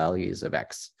possible values of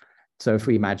x. So if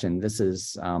we imagine this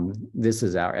is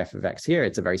our f of x here,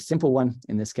 it's a very simple one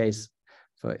in this case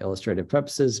for illustrative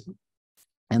purposes.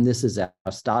 And this is our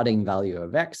starting value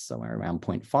of x, somewhere around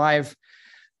 0.5.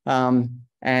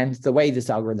 And the way this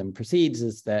algorithm proceeds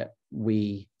is that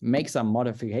we make some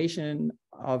modification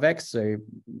of x. So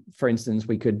for instance,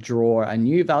 we could draw a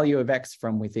new value of x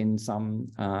from within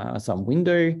some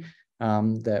window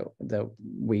that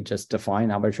we just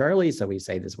define arbitrarily. So we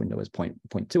say this window is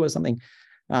 0.2 or something.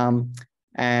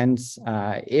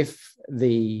 If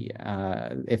the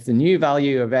new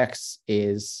value of x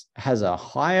has a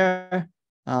higher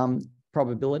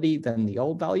probability than the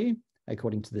old value,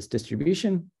 according to this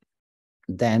distribution,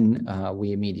 then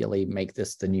we immediately make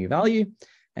this the new value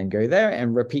and go there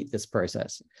and repeat this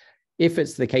process. If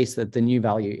it's the case that the new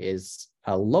value is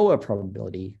a lower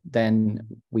probability, then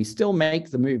we still make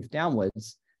the move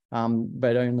downwards,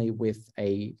 but only with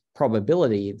a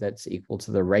probability that's equal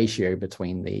to the ratio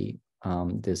between the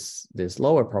this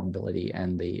lower probability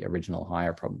and the original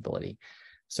higher probability.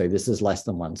 So this is less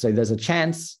than 1. So there's a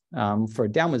chance for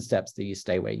downward steps that you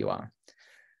stay where you are.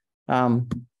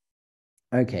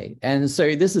 Okay, and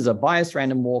so this is a biased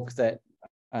random walk that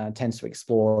tends to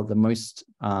explore the most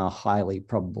highly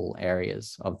probable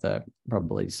areas of the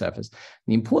probability surface.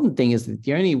 The important thing is that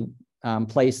the only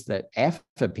place that f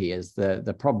appears,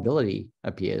 the probability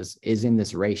appears, is in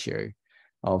this ratio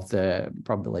of the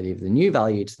probability of the new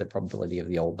value to the probability of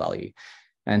the old value.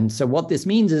 And so what this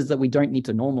means is that we don't need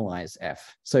to normalize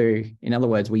f. So in other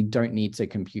words, we don't need to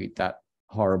compute that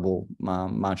horrible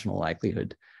marginal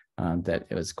likelihood that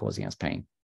it was causing us pain.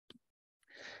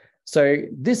 So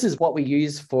this is what we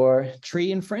use for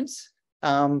tree inference.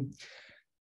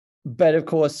 But of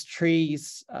course,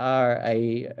 trees are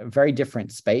a very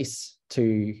different space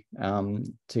to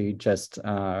just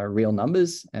real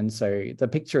numbers. And so the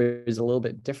picture is a little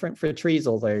bit different for trees,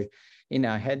 although in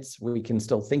our heads, we can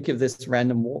still think of this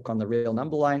random walk on the real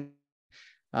number line.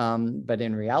 But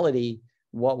in reality,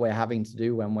 what we're having to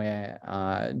do when we're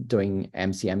doing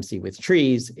MCMC with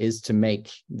trees is to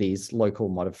make these local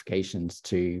modifications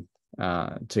to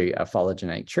a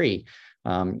phylogenetic tree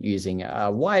using a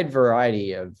wide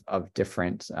variety of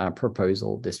different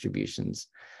proposal distributions.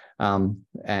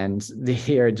 And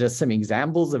here are just some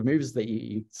examples of moves that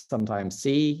you sometimes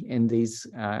see in these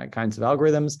kinds of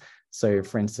algorithms. So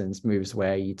for instance, moves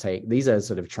where you take, these are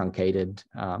sort of truncated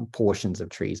portions of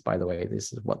trees, by the way.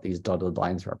 This is what these dotted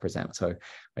lines represent. So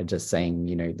we're just saying,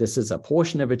 you know, this is a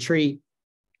portion of a tree,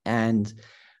 and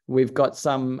we've got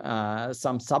some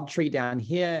subtree down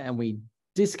here, and we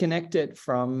disconnect it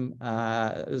from,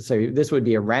 so this would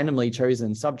be a randomly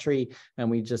chosen subtree,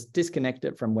 and we just disconnect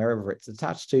it from wherever it's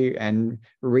attached to and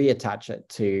reattach it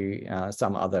to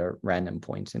some other random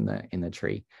point in the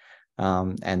tree.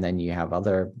 And then you have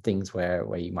other things where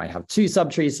you might have two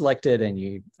subtrees selected and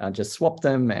you just swap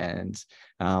them. And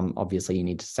obviously you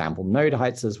need to sample node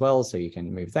heights as well, so you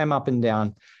can move them up and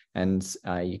down, and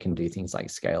you can do things like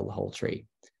scale the whole tree.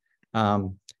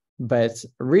 But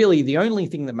really the only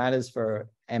thing that matters for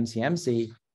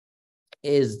MCMC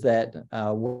is that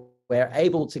we're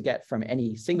able to get from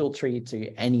any single tree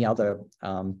to any other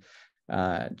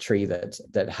tree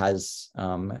that has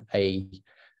a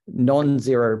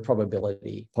non-zero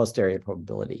probability, posterior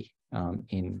probability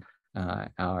in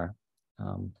our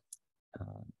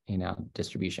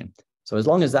distribution. So as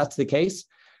long as that's the case,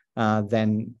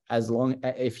 then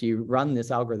if you run this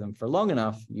algorithm for long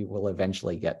enough, you will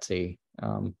eventually get to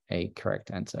a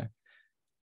correct answer.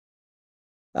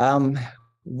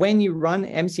 When you run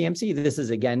MCMC, this is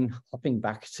again hopping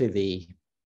back to the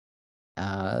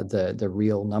the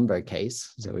real number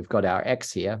case. So we've got our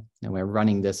X here, and we're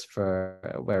running this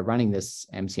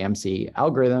MCMC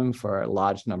algorithm for a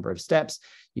large number of steps.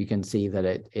 You can see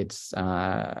that it's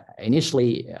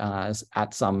initially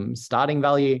at some starting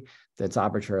value that's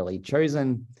arbitrarily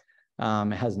chosen.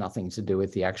 It has nothing to do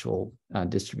with the actual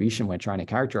distribution we're trying to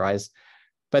characterize.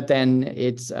 But then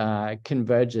it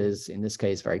converges, in this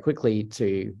case, very quickly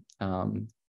to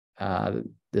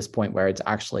this point where it's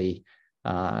actually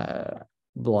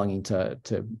belonging to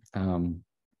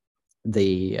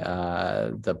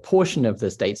the portion of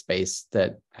the state space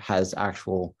that has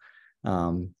actual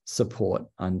support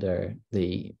under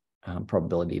the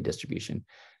probability distribution.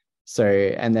 So,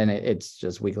 and then it's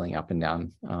just wiggling up and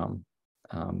down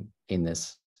in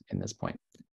this point.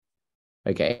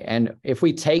 Okay, and if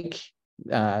we take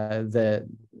these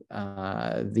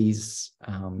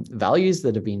values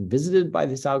that have been visited by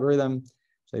this algorithm,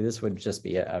 so this would just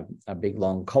be a big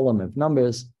long column of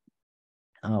numbers,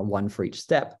 one for each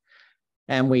step,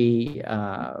 and we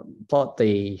plot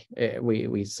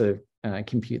we sort of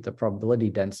compute the probability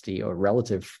density or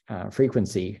relative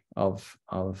frequency of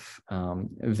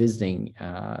visiting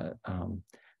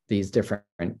these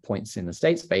different points in the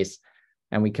state space,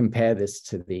 and we compare this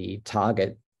to the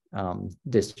target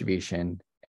distribution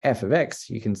f of x.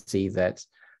 You can see that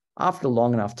after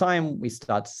long enough time, we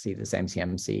start to see this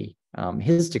MCMC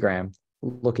histogram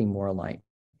looking more like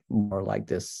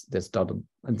this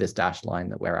dashed line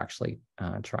that we're actually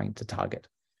trying to target.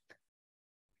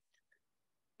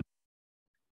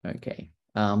 Okay.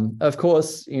 Of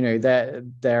course, you know,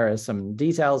 there are some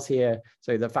details here.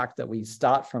 So the fact that we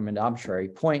start from an arbitrary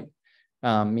point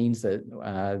means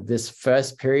that this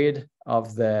first period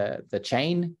of the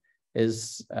chain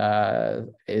is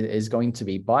going to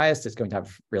be biased. It's going to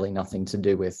have really nothing to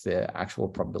do with the actual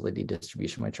probability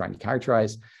distribution we're trying to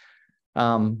characterize.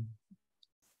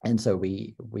 And so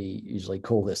we usually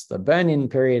call this the burn-in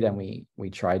period, and we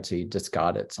try to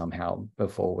discard it somehow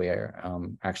before we're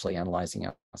actually analyzing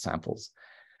our samples.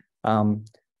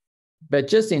 But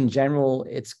just in general,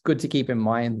 it's good to keep in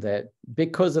mind that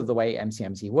because of the way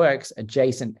MCMC works,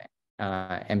 adjacent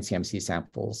MCMC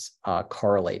samples are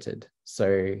correlated.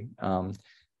 So,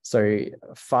 so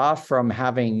far from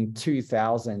having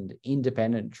 2,000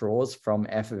 independent draws from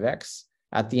f of x,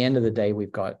 at the end of the day,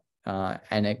 we've got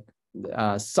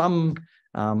some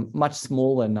much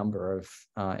smaller number of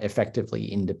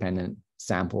effectively independent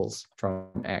samples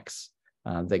from x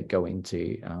that go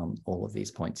into all of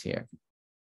these points here.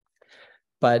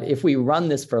 But if we run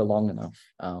this for long enough,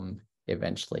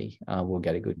 eventually we'll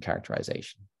get a good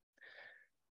characterization.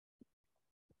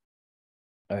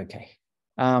 Okay.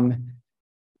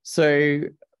 So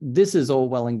this is all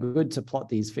well and good to plot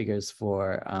these figures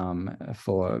for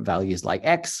values like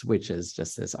x, which is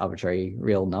just this arbitrary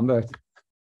real number.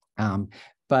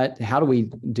 But how do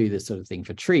we do this sort of thing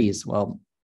for trees? Well,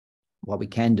 what we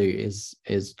can do is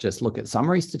just look at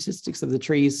summary statistics of the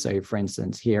trees. So for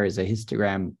instance, here is a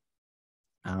histogram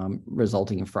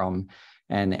resulting from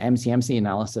an MCMC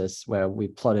analysis where we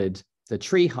plotted the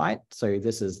tree height. So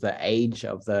this is the age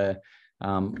of the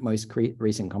most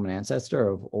recent common ancestor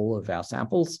of all of our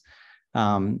samples.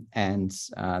 And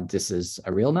this is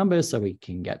a real number, so we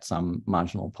can get some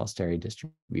marginal posterior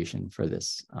distribution for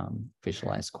this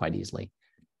visualized quite easily.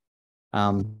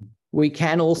 We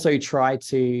can also try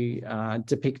to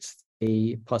depict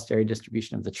the posterior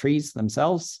distribution of the trees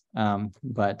themselves,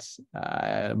 but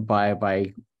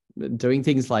by doing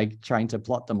things like trying to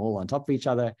plot them all on top of each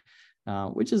other,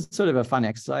 which is sort of a fun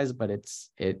exercise, but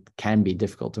it can be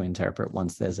difficult to interpret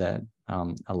once there's a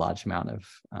large amount of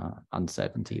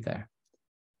uncertainty there.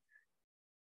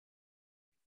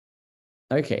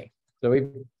 Okay, so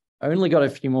we've only got a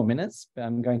few more minutes, but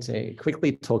I'm going to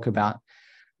quickly talk about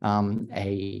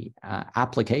a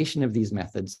application of these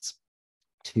methods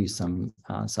to some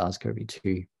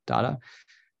SARS-CoV-2 data.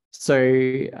 So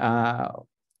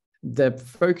the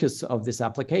focus of this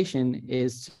application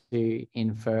is to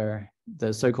infer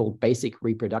the so-called basic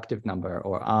reproductive number,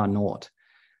 or R0,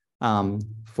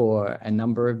 for a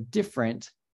number of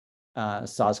different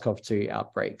SARS-CoV-2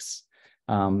 outbreaks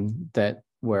that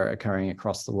were occurring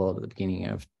across the world at the beginning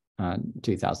of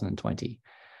 2020.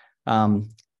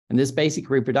 And this basic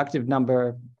reproductive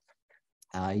number,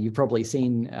 you've probably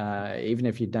seen, even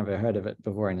if you'd never heard of it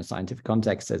before in a scientific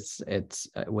context, it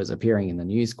was appearing in the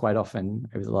news quite often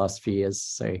over the last few years.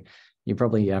 So you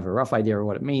probably have a rough idea of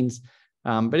what it means.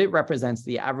 But it represents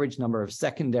the average number of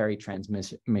secondary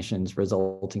transmissions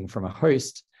resulting from a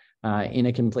host in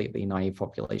a completely naive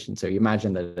population. So you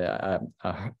imagine that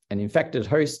an infected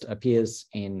host appears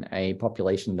in a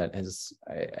population that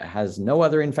has no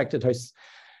other infected hosts.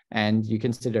 and you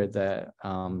consider the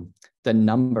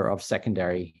number of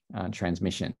secondary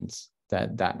transmissions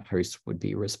that host would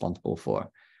be responsible for.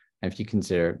 And if you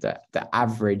consider the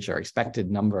average or expected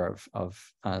number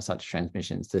of such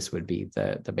transmissions, this would be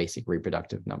the basic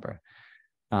reproductive number.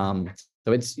 So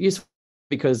it's useful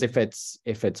because if it's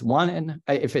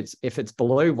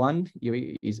below 1,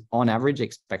 you on average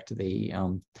expect the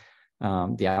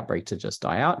outbreak to just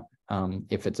die out.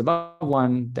 If it's above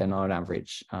 1, then on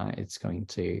average it's going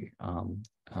to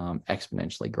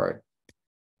exponentially grow.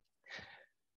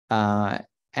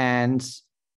 And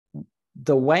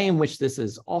the way in which this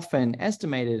is often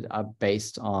estimated are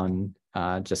based on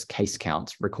just case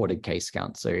counts, recorded case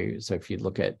counts. So if you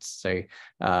look at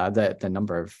the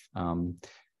number of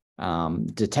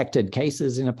detected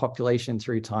cases in a population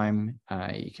through time,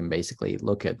 you can basically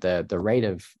look at the rate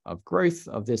of growth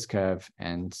of this curve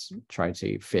and try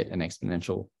to fit an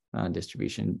exponential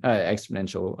distribution,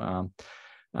 exponential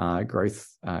growth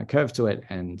curve to it,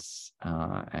 and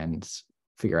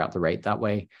figure out the rate that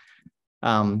way.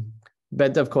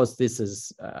 But of course, this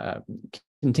is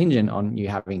contingent on you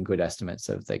having good estimates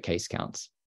of the case counts.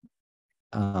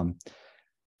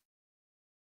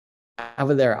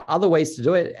 However, there are other ways to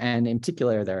do it, and in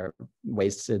particular, there are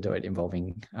ways to do it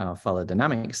involving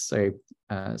phylodynamics. So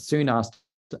soon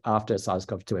after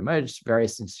SARS-CoV-2 emerged,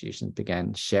 various institutions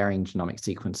began sharing genomic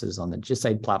sequences on the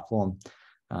GISAID platform,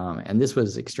 and this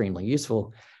was extremely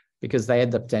useful because they had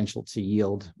the potential to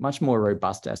yield much more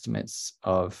robust estimates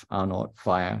of R0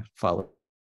 via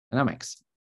phylodynamics.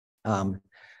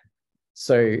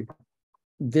 So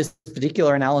this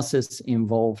particular analysis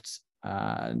involved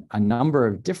a number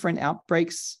of different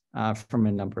outbreaks from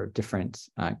a number of different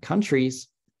countries,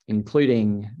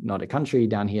 including not a country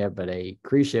down here, but a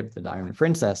cruise ship, the Diamond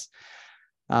Princess.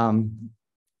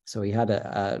 So we had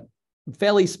a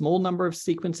fairly small number of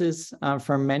sequences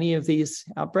from many of these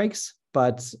outbreaks,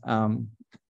 but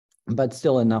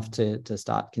still enough to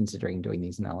start considering doing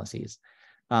these analyses.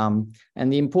 And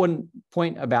the important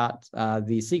point about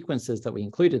the sequences that we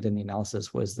included in the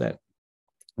analysis was that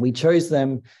we chose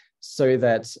them so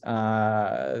that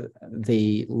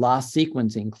the last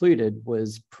sequence included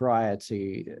was prior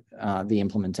to the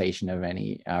implementation of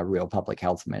any real public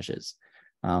health measures.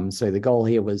 So the goal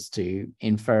here was to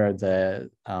infer the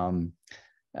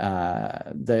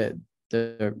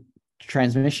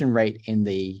transmission rate in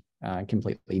the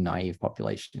completely naive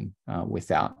population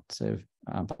without sort of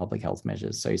public health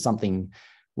measures. So something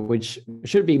which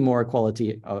should be more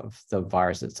quality of the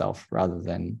virus itself rather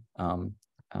than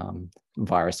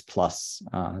virus plus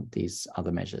these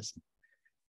other measures.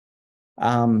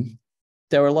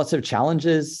 There were lots of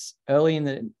challenges early in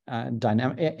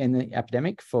the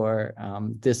epidemic for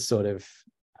this sort of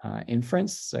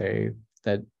inference. So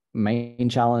the main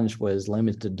challenge was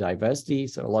limited diversity.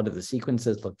 So a lot of the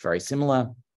sequences look very similar.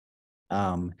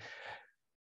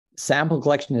 Sample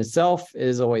collection itself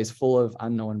is always full of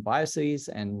unknown biases,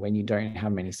 and when you don't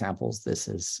have many samples,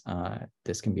 this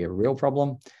can be a real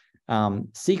problem.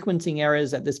 Sequencing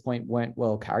errors at this point weren't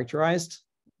well characterized,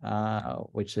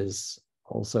 which is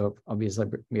also obviously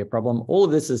be a problem. All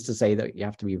of this is to say that you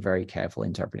have to be very careful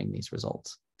interpreting these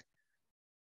results.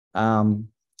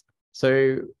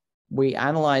 So we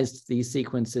analyzed these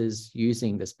sequences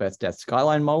using this birth-death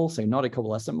skyline model, so not a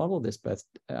coalescent model, this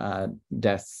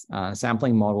birth-death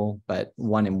sampling model, but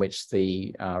one in which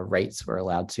the rates were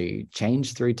allowed to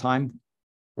change through time.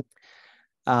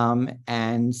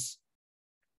 And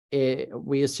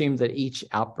we assumed that each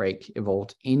outbreak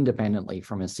evolved independently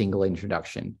from a single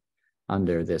introduction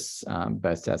under this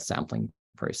birth-death sampling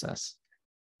process.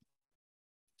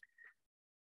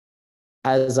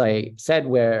 As I said,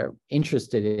 we're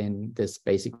interested in this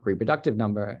basic reproductive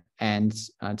number, and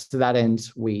to that end,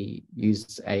 we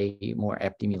used a more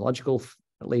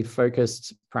epidemiologically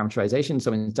focused parameterization.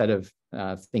 So instead of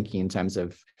thinking in terms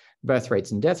of birth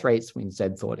rates and death rates, we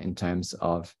instead thought in terms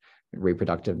of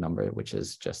reproductive number, which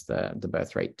is just the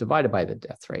birth rate divided by the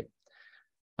death rate.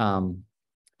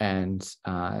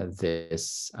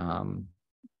 This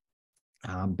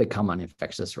become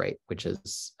uninfectious rate, which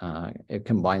is it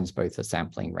combines both the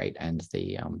sampling rate and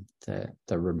the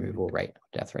removal rate,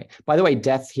 death rate. By the way,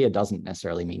 death here doesn't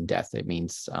necessarily mean death. It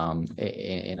means,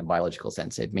 in a biological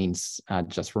sense, it means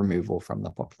just removal from the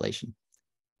population.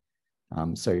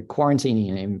 So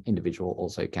quarantining an individual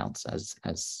also counts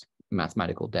as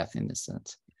mathematical death in this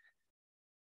sense.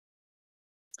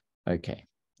 Okay,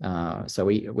 so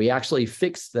we actually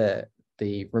fixed the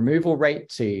removal rate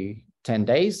to 10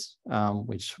 days,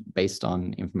 which based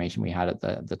on information we had at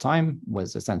the time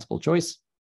was a sensible choice.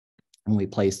 And we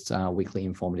placed weekly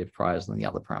informative priors on the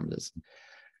other parameters.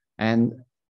 And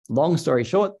long story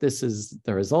short, this is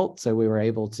the result. So we were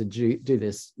able to do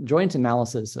this joint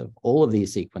analysis of all of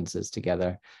these sequences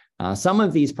together. Some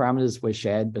of these parameters were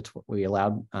shared, but we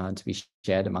allowed to be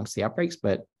shared amongst the outbreaks,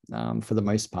 but for the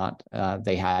most part,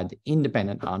 they had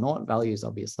independent R0 values,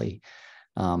 obviously,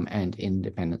 and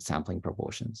independent sampling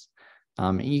proportions.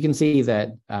 You can see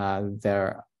that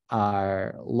there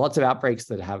are lots of outbreaks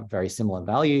that have very similar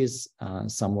values,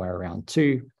 somewhere around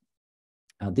 2.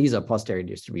 These are posterior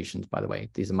distributions, by the way.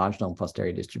 These are marginal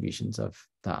posterior distributions of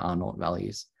the R0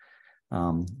 values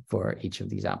for each of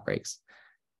these outbreaks.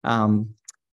 But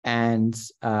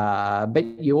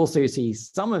you also see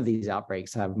some of these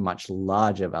outbreaks have much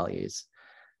larger values.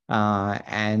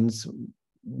 And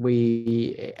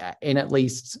we, in at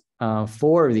least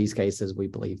 4 of these cases, we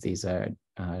believe these are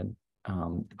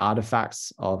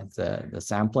artifacts of the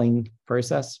sampling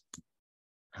process.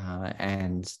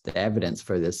 And the evidence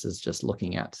for this is just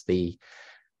looking at the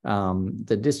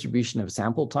distribution of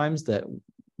sample times that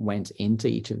went into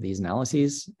each of these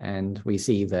analyses. And we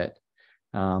see that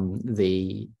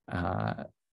the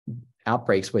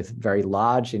outbreaks with very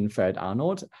large inferred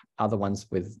R0 are the ones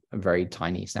with very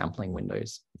tiny sampling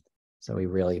windows. So we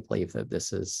really believe that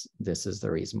this is the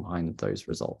reason behind those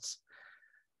results.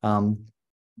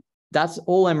 That's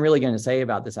all I'm really going to say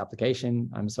about this application.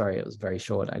 I'm sorry, it was very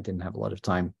short. I didn't have a lot of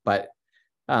time, but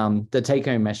the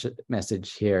take-home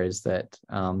message here is that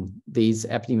these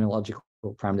epidemiological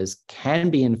parameters can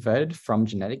be inferred from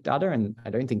genetic data, and I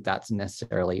don't think that's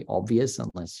necessarily obvious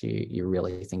unless you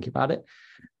really think about it.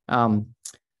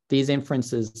 These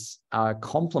inferences are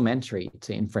complementary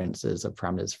to inferences of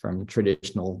parameters from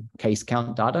traditional case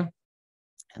count data.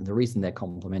 And the reason they're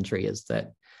complementary is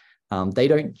that they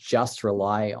don't just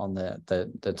rely on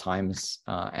the times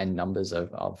and numbers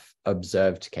of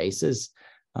observed cases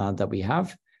that we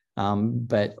have,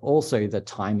 but also the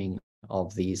timing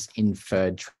of these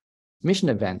inferred transmission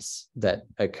events that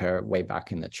occur way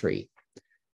back in the tree.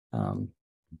 So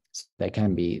they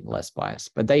can be less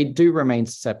biased, but they do remain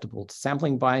susceptible to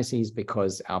sampling biases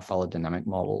because our phylodynamic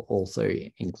model also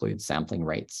includes sampling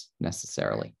rates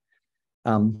necessarily.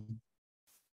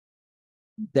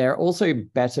 They're also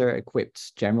better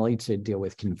equipped generally to deal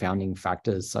with confounding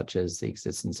factors such as the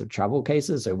existence of travel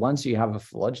cases. So once you have a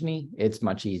phylogeny, it's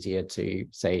much easier to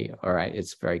say, all right,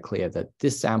 it's very clear that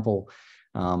this sample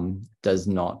does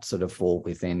not sort of fall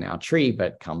within our tree,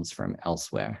 but comes from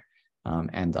elsewhere,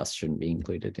 and thus shouldn't be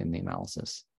included in the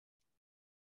analysis.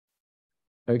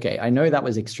 Okay, I know that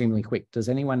was extremely quick. Does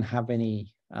anyone have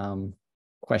any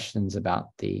questions about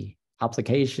the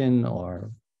application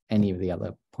or any of the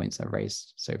other points I've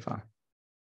raised so far?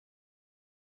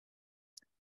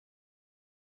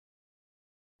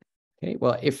 Okay,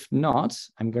 well, if not,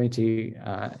 I'm going to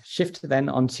shift then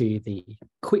onto the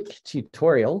quick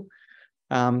tutorial.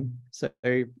 So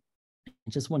I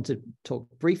just want to talk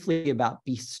briefly about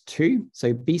BEAST2.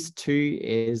 So BEAST2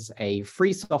 is a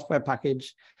free software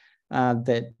package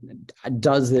that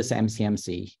does this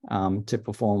MCMC to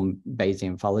perform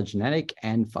Bayesian phylogenetic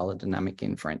and phylodynamic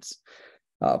inference.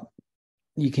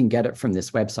 You can get it from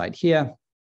this website here.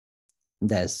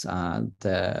 There's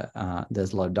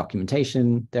there's a lot of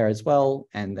documentation there as well,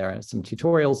 and there are some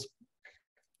tutorials.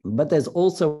 But there's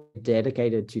also a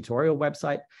dedicated tutorial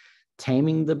website,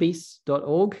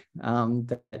 tamingthebeast.org,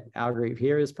 that our group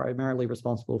here is primarily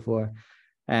responsible for.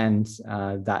 And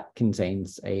that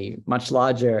contains a much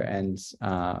larger and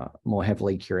more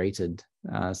heavily curated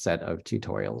set of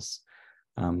tutorials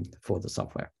for the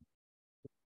software.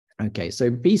 Okay, so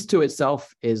BEAST2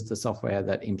 itself is the software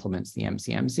that implements the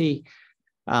MCMC.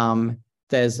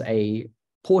 There's a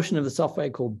portion of the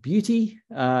software called Beauty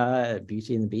and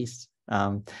the Beast,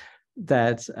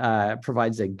 that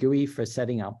provides a GUI for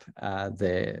setting up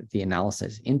the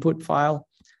analysis input file.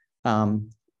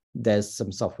 There's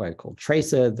some software called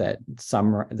Tracer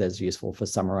that's useful for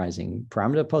summarizing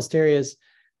parameter posteriors.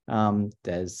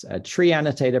 There's a tree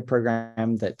annotator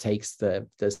program that takes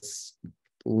this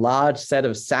large set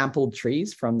of sampled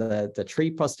trees from the tree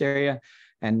posterior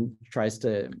and tries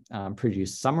to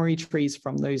produce summary trees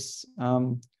from those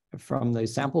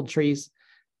sampled trees.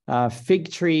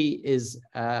 Fig tree is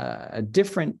a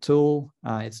different tool.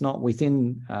 It's not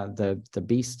within the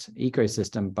BEAST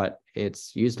ecosystem, but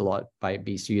it's used a lot by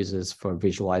BEAST users for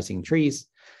visualizing trees.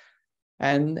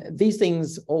 And these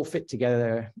things all fit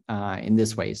together in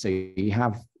this way. So you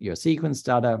have your sequence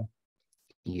data,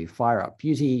 you fire up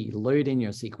Beauty, you load in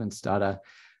your sequence data,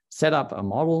 set up a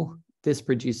model. This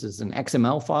produces an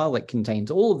XML file that contains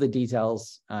all of the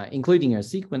details, including your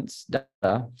sequence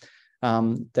data,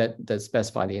 that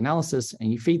specify the analysis,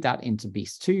 and you feed that into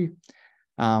BEAST2.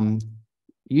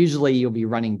 Usually you'll be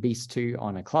running BEAST2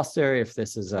 on a cluster if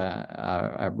this is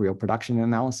a real production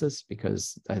analysis,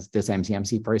 because this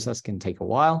MCMC process can take a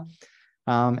while.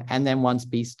 And then once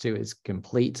BEAST2 is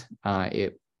complete,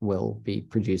 it will be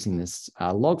producing this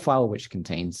log file, which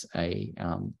contains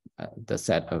the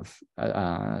set of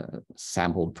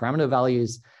sampled parameter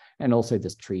values, and also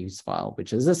this trees file,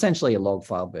 which is essentially a log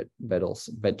file,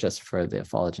 but just for the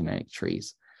phylogenetic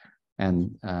trees.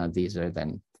 And these are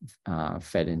then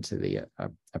fed into the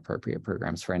appropriate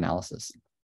programs for analysis.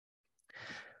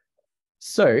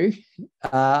 So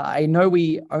I know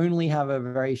we only have a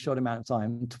very short amount of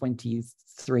time,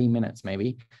 23 minutes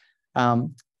maybe.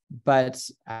 But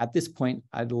at this point,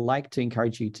 I'd like to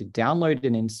encourage you to download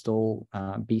and install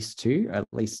BEAST2, at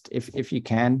least if you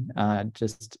can.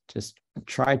 Just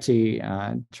try to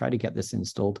get this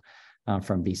installed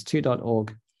from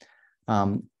beast2.org.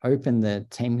 Open the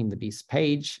Taming the Beast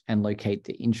page and locate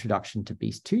the Introduction to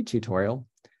BEAST2 tutorial.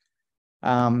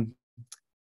 And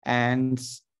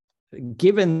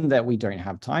given that we don't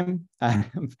have time,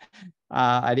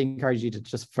 I'd encourage you to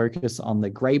just focus on the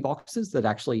gray boxes that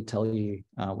actually tell you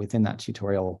within that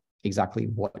tutorial exactly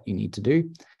what you need to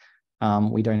do.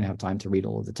 We don't have time to read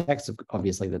all of the text.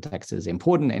 Obviously, the text is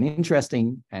important and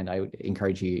interesting, and I would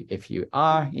encourage you, if you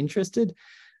are interested,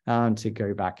 to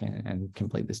go back and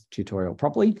complete this tutorial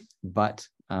properly. But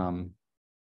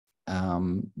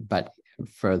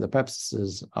for the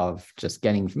purposes of just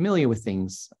getting familiar with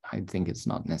things, I think it's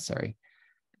not necessary.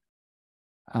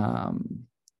 And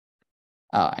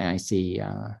I see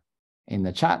in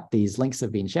the chat, these links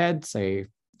have been shared. So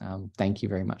thank you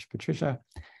very much, Patricia.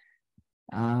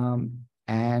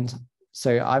 And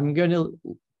so I'm going to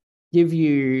give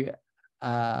you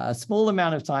a small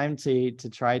amount of time to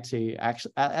try to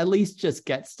actually at least just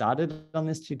get started on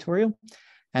this tutorial.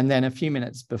 And then a few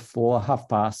minutes before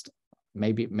 12:30,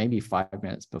 maybe 5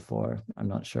 minutes before, I'm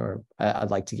not sure.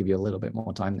 I'd like to give you a little bit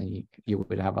more time than you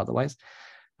would have otherwise.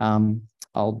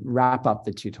 I'll wrap up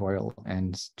the tutorial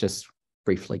and just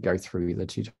briefly go through the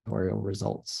tutorial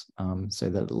results so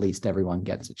that at least everyone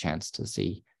gets a chance to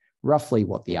see roughly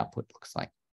what the output looks like.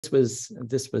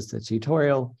 This was the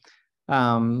tutorial.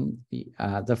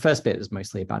 The first bit is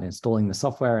mostly about installing the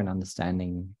software and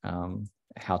understanding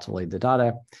how to load the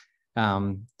data.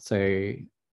 So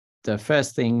the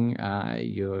first thing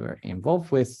you're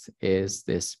involved with is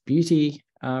this beauty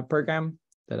program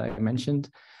that I mentioned,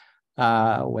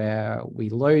 where we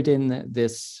load in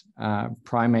this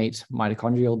primate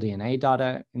mitochondrial DNA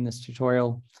data in this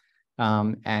tutorial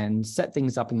and set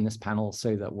things up in this panel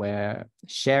so that we're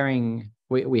sharing.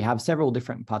 We have several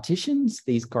different partitions.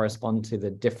 These correspond to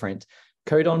the different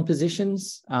codon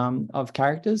positions of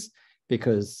characters,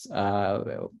 because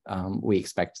we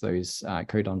expect those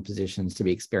codon positions to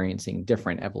be experiencing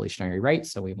different evolutionary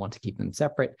rates. So we want to keep them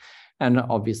separate. And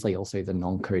obviously also the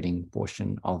non-coding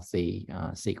portion of the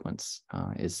sequence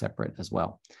is separate as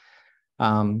well.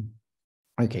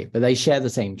 Okay, but they share the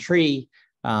same tree.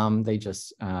 They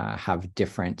just have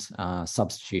different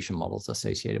substitution models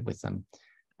associated with them.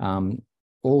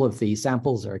 All of these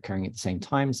samples are occurring at the same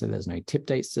time, so there's no tip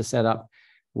dates to set up.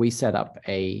 We set up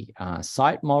a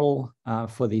site model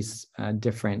for these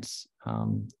different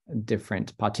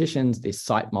partitions. This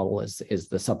site model is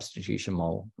the substitution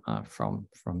model from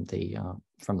the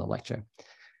lecture.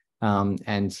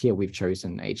 And here we've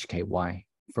chosen HKY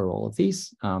for all of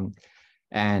these,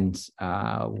 and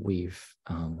we've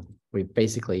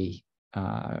basically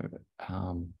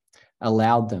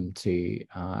allowed them to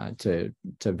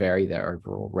vary their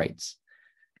overall rates.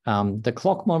 The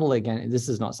clock model, again, this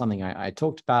is not something I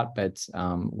talked about, but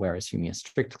we're assuming a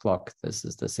strict clock. This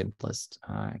is the simplest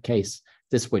case.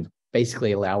 This would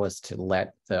basically allow us to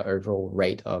let the overall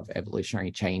rate of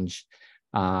evolutionary change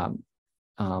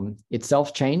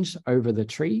itself change over the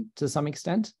tree to some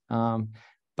extent.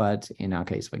 But in our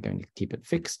case, we're going to keep it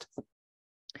fixed.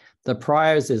 The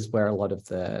priors is where a lot of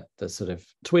the sort of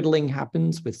twiddling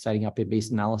happens with setting up a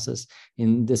beast analysis.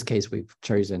 In this case, we've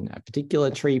chosen a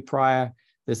particular tree prior.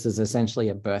 This is essentially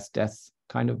a birth-death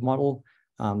kind of model,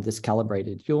 this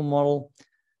calibrated Yule model.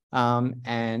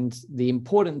 And the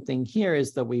important thing here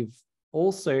is that we've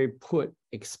also put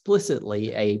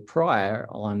explicitly a prior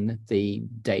on the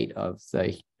date of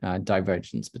the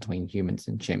divergence between humans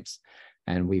and chimps.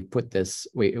 And we've put this,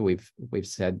 we've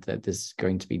said that this is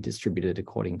going to be distributed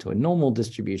according to a normal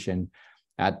distribution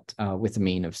with a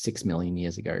mean of 6 million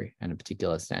years ago and a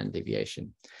particular standard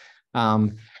deviation.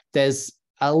 There's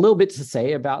a little bit to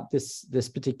say about this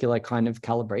particular kind of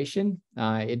calibration.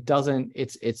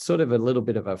 It's sort of a little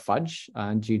bit of a fudge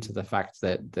due to the fact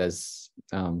that there's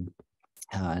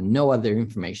no other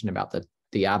information about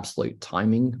the absolute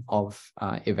timing of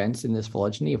events in this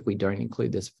phylogeny if we don't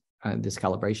include this this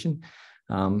calibration.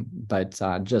 But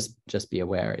just be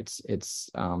aware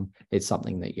it's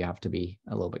something that you have to be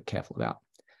a little bit careful about.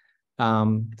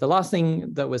 The last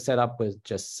thing that was set up was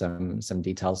just some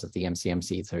details of the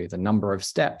MCMC, so the number of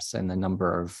steps and the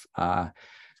number of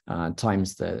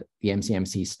times the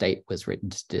MCMC state was written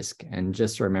to disk. And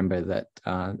just remember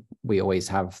that we always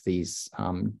have these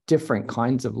different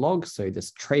kinds of logs. So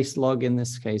this trace log in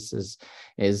this case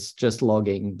is just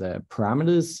logging the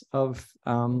parameters of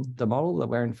the model that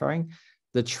we're inferring.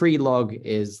 The tree log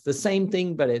is the same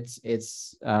thing, but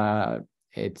it's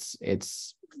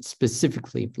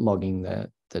specifically logging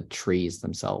the trees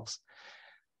themselves.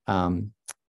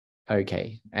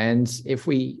 Okay, and if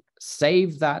we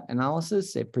save that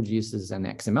analysis, it produces an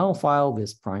XML file,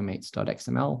 this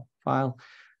primates.xml file,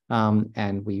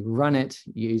 and we run it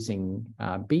using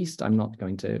Beast. I'm not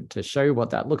going to show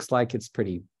what that looks like. It's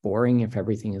pretty boring if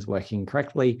everything is working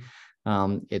correctly.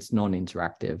 It's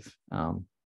non-interactive.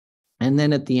 And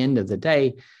then at the end of the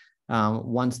day,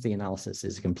 once the analysis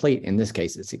is complete, in this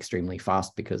case, it's extremely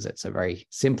fast because it's a very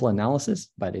simple analysis,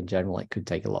 but in general, it could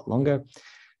take a lot longer.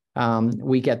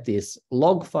 We get this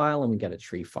log file and we get a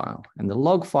tree file. And the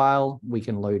log file we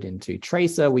can load into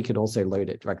Tracer. We could also load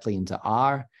it directly into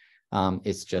R.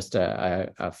 It's just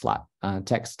a flat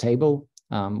text table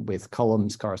with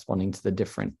columns corresponding to the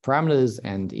different parameters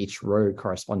and each row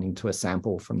corresponding to a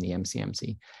sample from the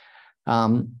MCMC.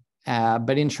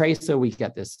 But in Tracer, we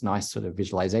get this nice sort of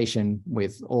visualization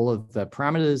with all of the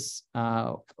parameters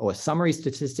or summary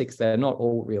statistics. They're not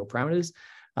all real parameters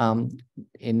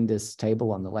in this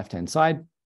table on the left-hand side.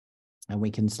 And we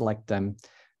can select them.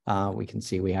 We can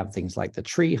see we have things like the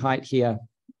tree height here.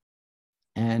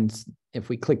 And if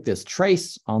we click this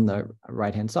trace on the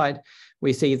right-hand side,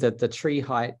 we see that the tree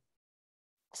height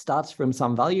starts from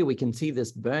some value. We can see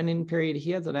this burn-in period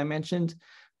here that I mentioned.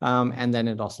 And then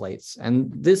it oscillates.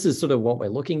 And this is sort of what we're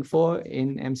looking for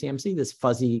in MCMC, this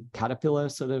fuzzy caterpillar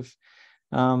sort of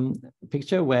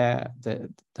picture where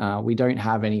we don't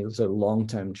have any sort of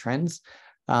long-term trends.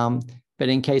 But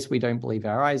in case we don't believe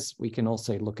our eyes, we can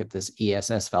also look at this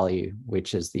ESS value,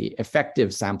 which is the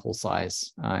effective sample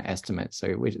size estimate.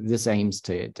 So this aims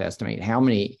to estimate how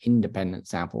many independent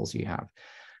samples you have.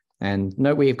 And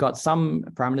note we've got some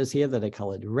parameters here that are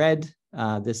colored red.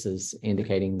 This is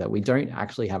indicating that we don't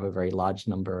actually have a very large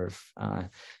number of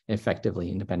effectively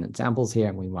independent samples here,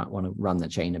 and we might want to run the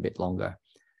chain a bit longer.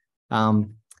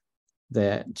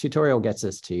 The tutorial gets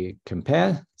us to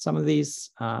compare some of these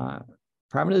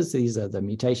parameters. These are the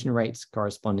mutation rates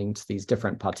corresponding to these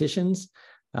different partitions,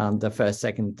 the first,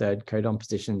 second, third codon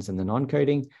positions and the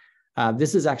non-coding.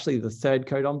 This is actually the third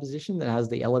codon position that has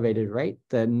the elevated rate.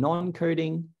 The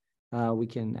non-coding, we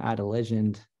can add a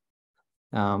legend.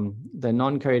 The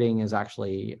non-coding is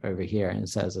actually over here and it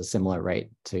says a similar rate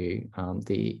to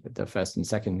the first and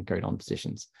second codon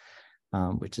positions,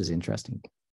 which is interesting.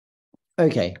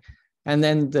 Okay, and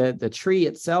then the tree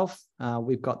itself,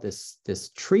 we've got this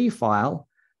tree file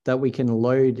that we can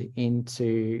load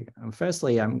into.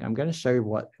 Firstly, I'm going to show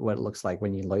what it looks like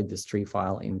when you load this tree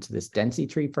file into this density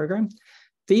tree program.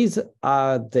 These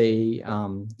are the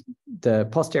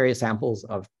posterior samples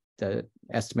of the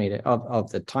estimated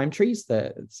of the time trees.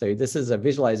 So this is a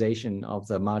visualization of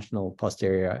the marginal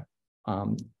posterior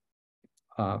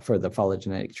for the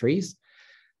phylogenetic trees.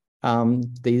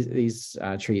 These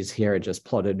trees here are just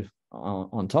plotted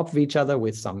on top of each other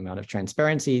with some amount of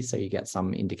transparency, so you get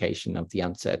some indication of the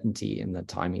uncertainty in the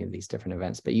timing of these different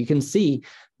events. But you can see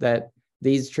that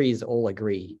these trees all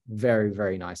agree very,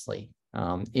 very nicely.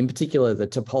 In particular, the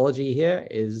topology here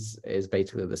is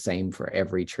basically the same for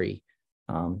every tree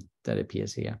that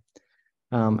appears here.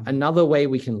 Another way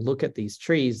we can look at these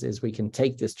trees is we can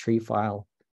take this tree file,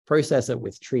 process it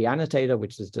with tree annotator,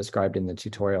 which is described in the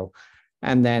tutorial,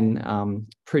 and then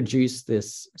produce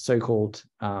this so-called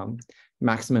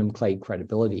maximum clade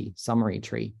credibility summary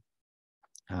tree.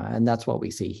 And that's what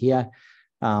we see here.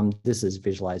 This is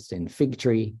visualized in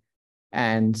Figtree.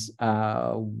 And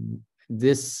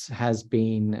this has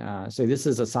been, so this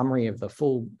is a summary of the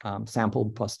full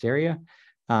sampled posterior.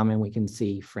 And we can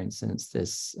see, for instance,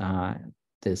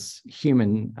 this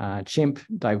human chimp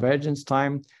divergence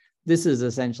time. This is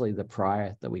essentially the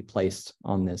prior that we placed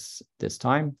on this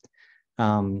time.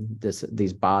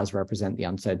 These bars represent the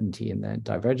uncertainty in the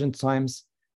divergence times.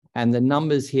 And the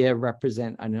numbers here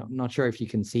represent, I'm not sure if you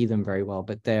can see them very well,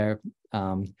 but they're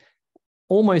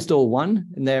almost all one,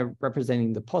 and they're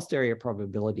representing the posterior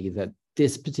probability that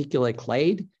this particular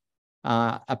clade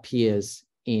appears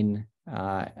in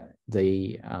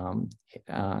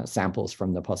samples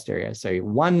from the posterior. So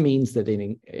 1 means that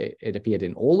it appeared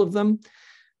in all of them.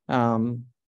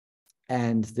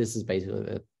 And this is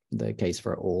basically the case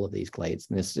for all of these clades.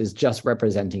 And this is just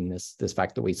representing this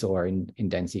fact that we saw in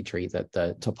density tree, that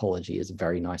the topology is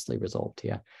very nicely resolved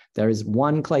here. There is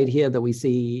 1 clade here that we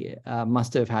see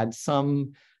must have had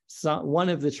one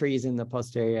of the trees in the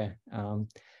posterior.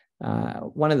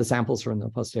 One of the samples from the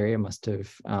posterior must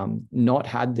have not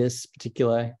had this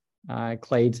particular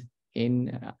clade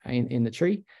in the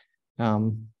tree.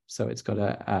 So it's got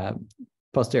a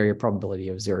posterior probability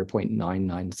of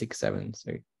 0.9967.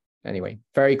 So anyway,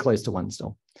 very close to 1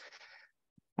 still.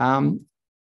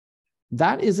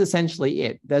 That is essentially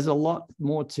it. There's a lot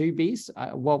more to BEAST.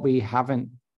 What we haven't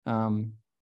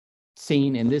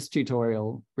seen in this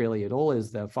tutorial really at all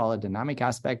is the phylodynamic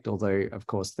aspect, although of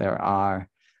course there are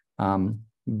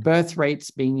birth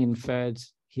rates being inferred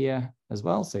here as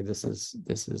well. So this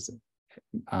is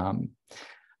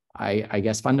I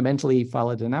guess fundamentally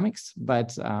phylodynamics,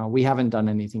 but we haven't done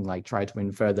anything like try to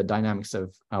infer the dynamics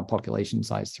of population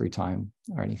size through time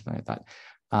or anything like that.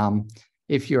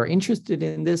 If you're interested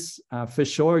in this, for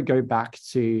sure, go back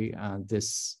to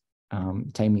this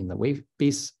Taming the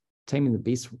Beast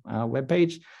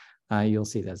webpage. You'll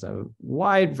see there's a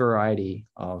wide variety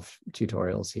of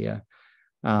tutorials here,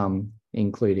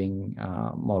 including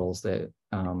models that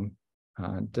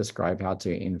describe how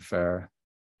to infer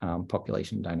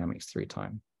population dynamics through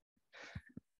time.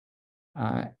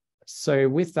 So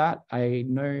with that, I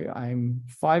know I'm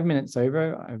 5 minutes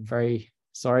over. I'm very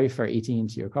sorry for eating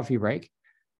into your coffee break,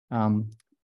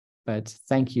 but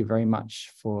thank you very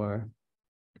much for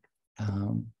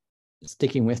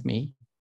sticking with me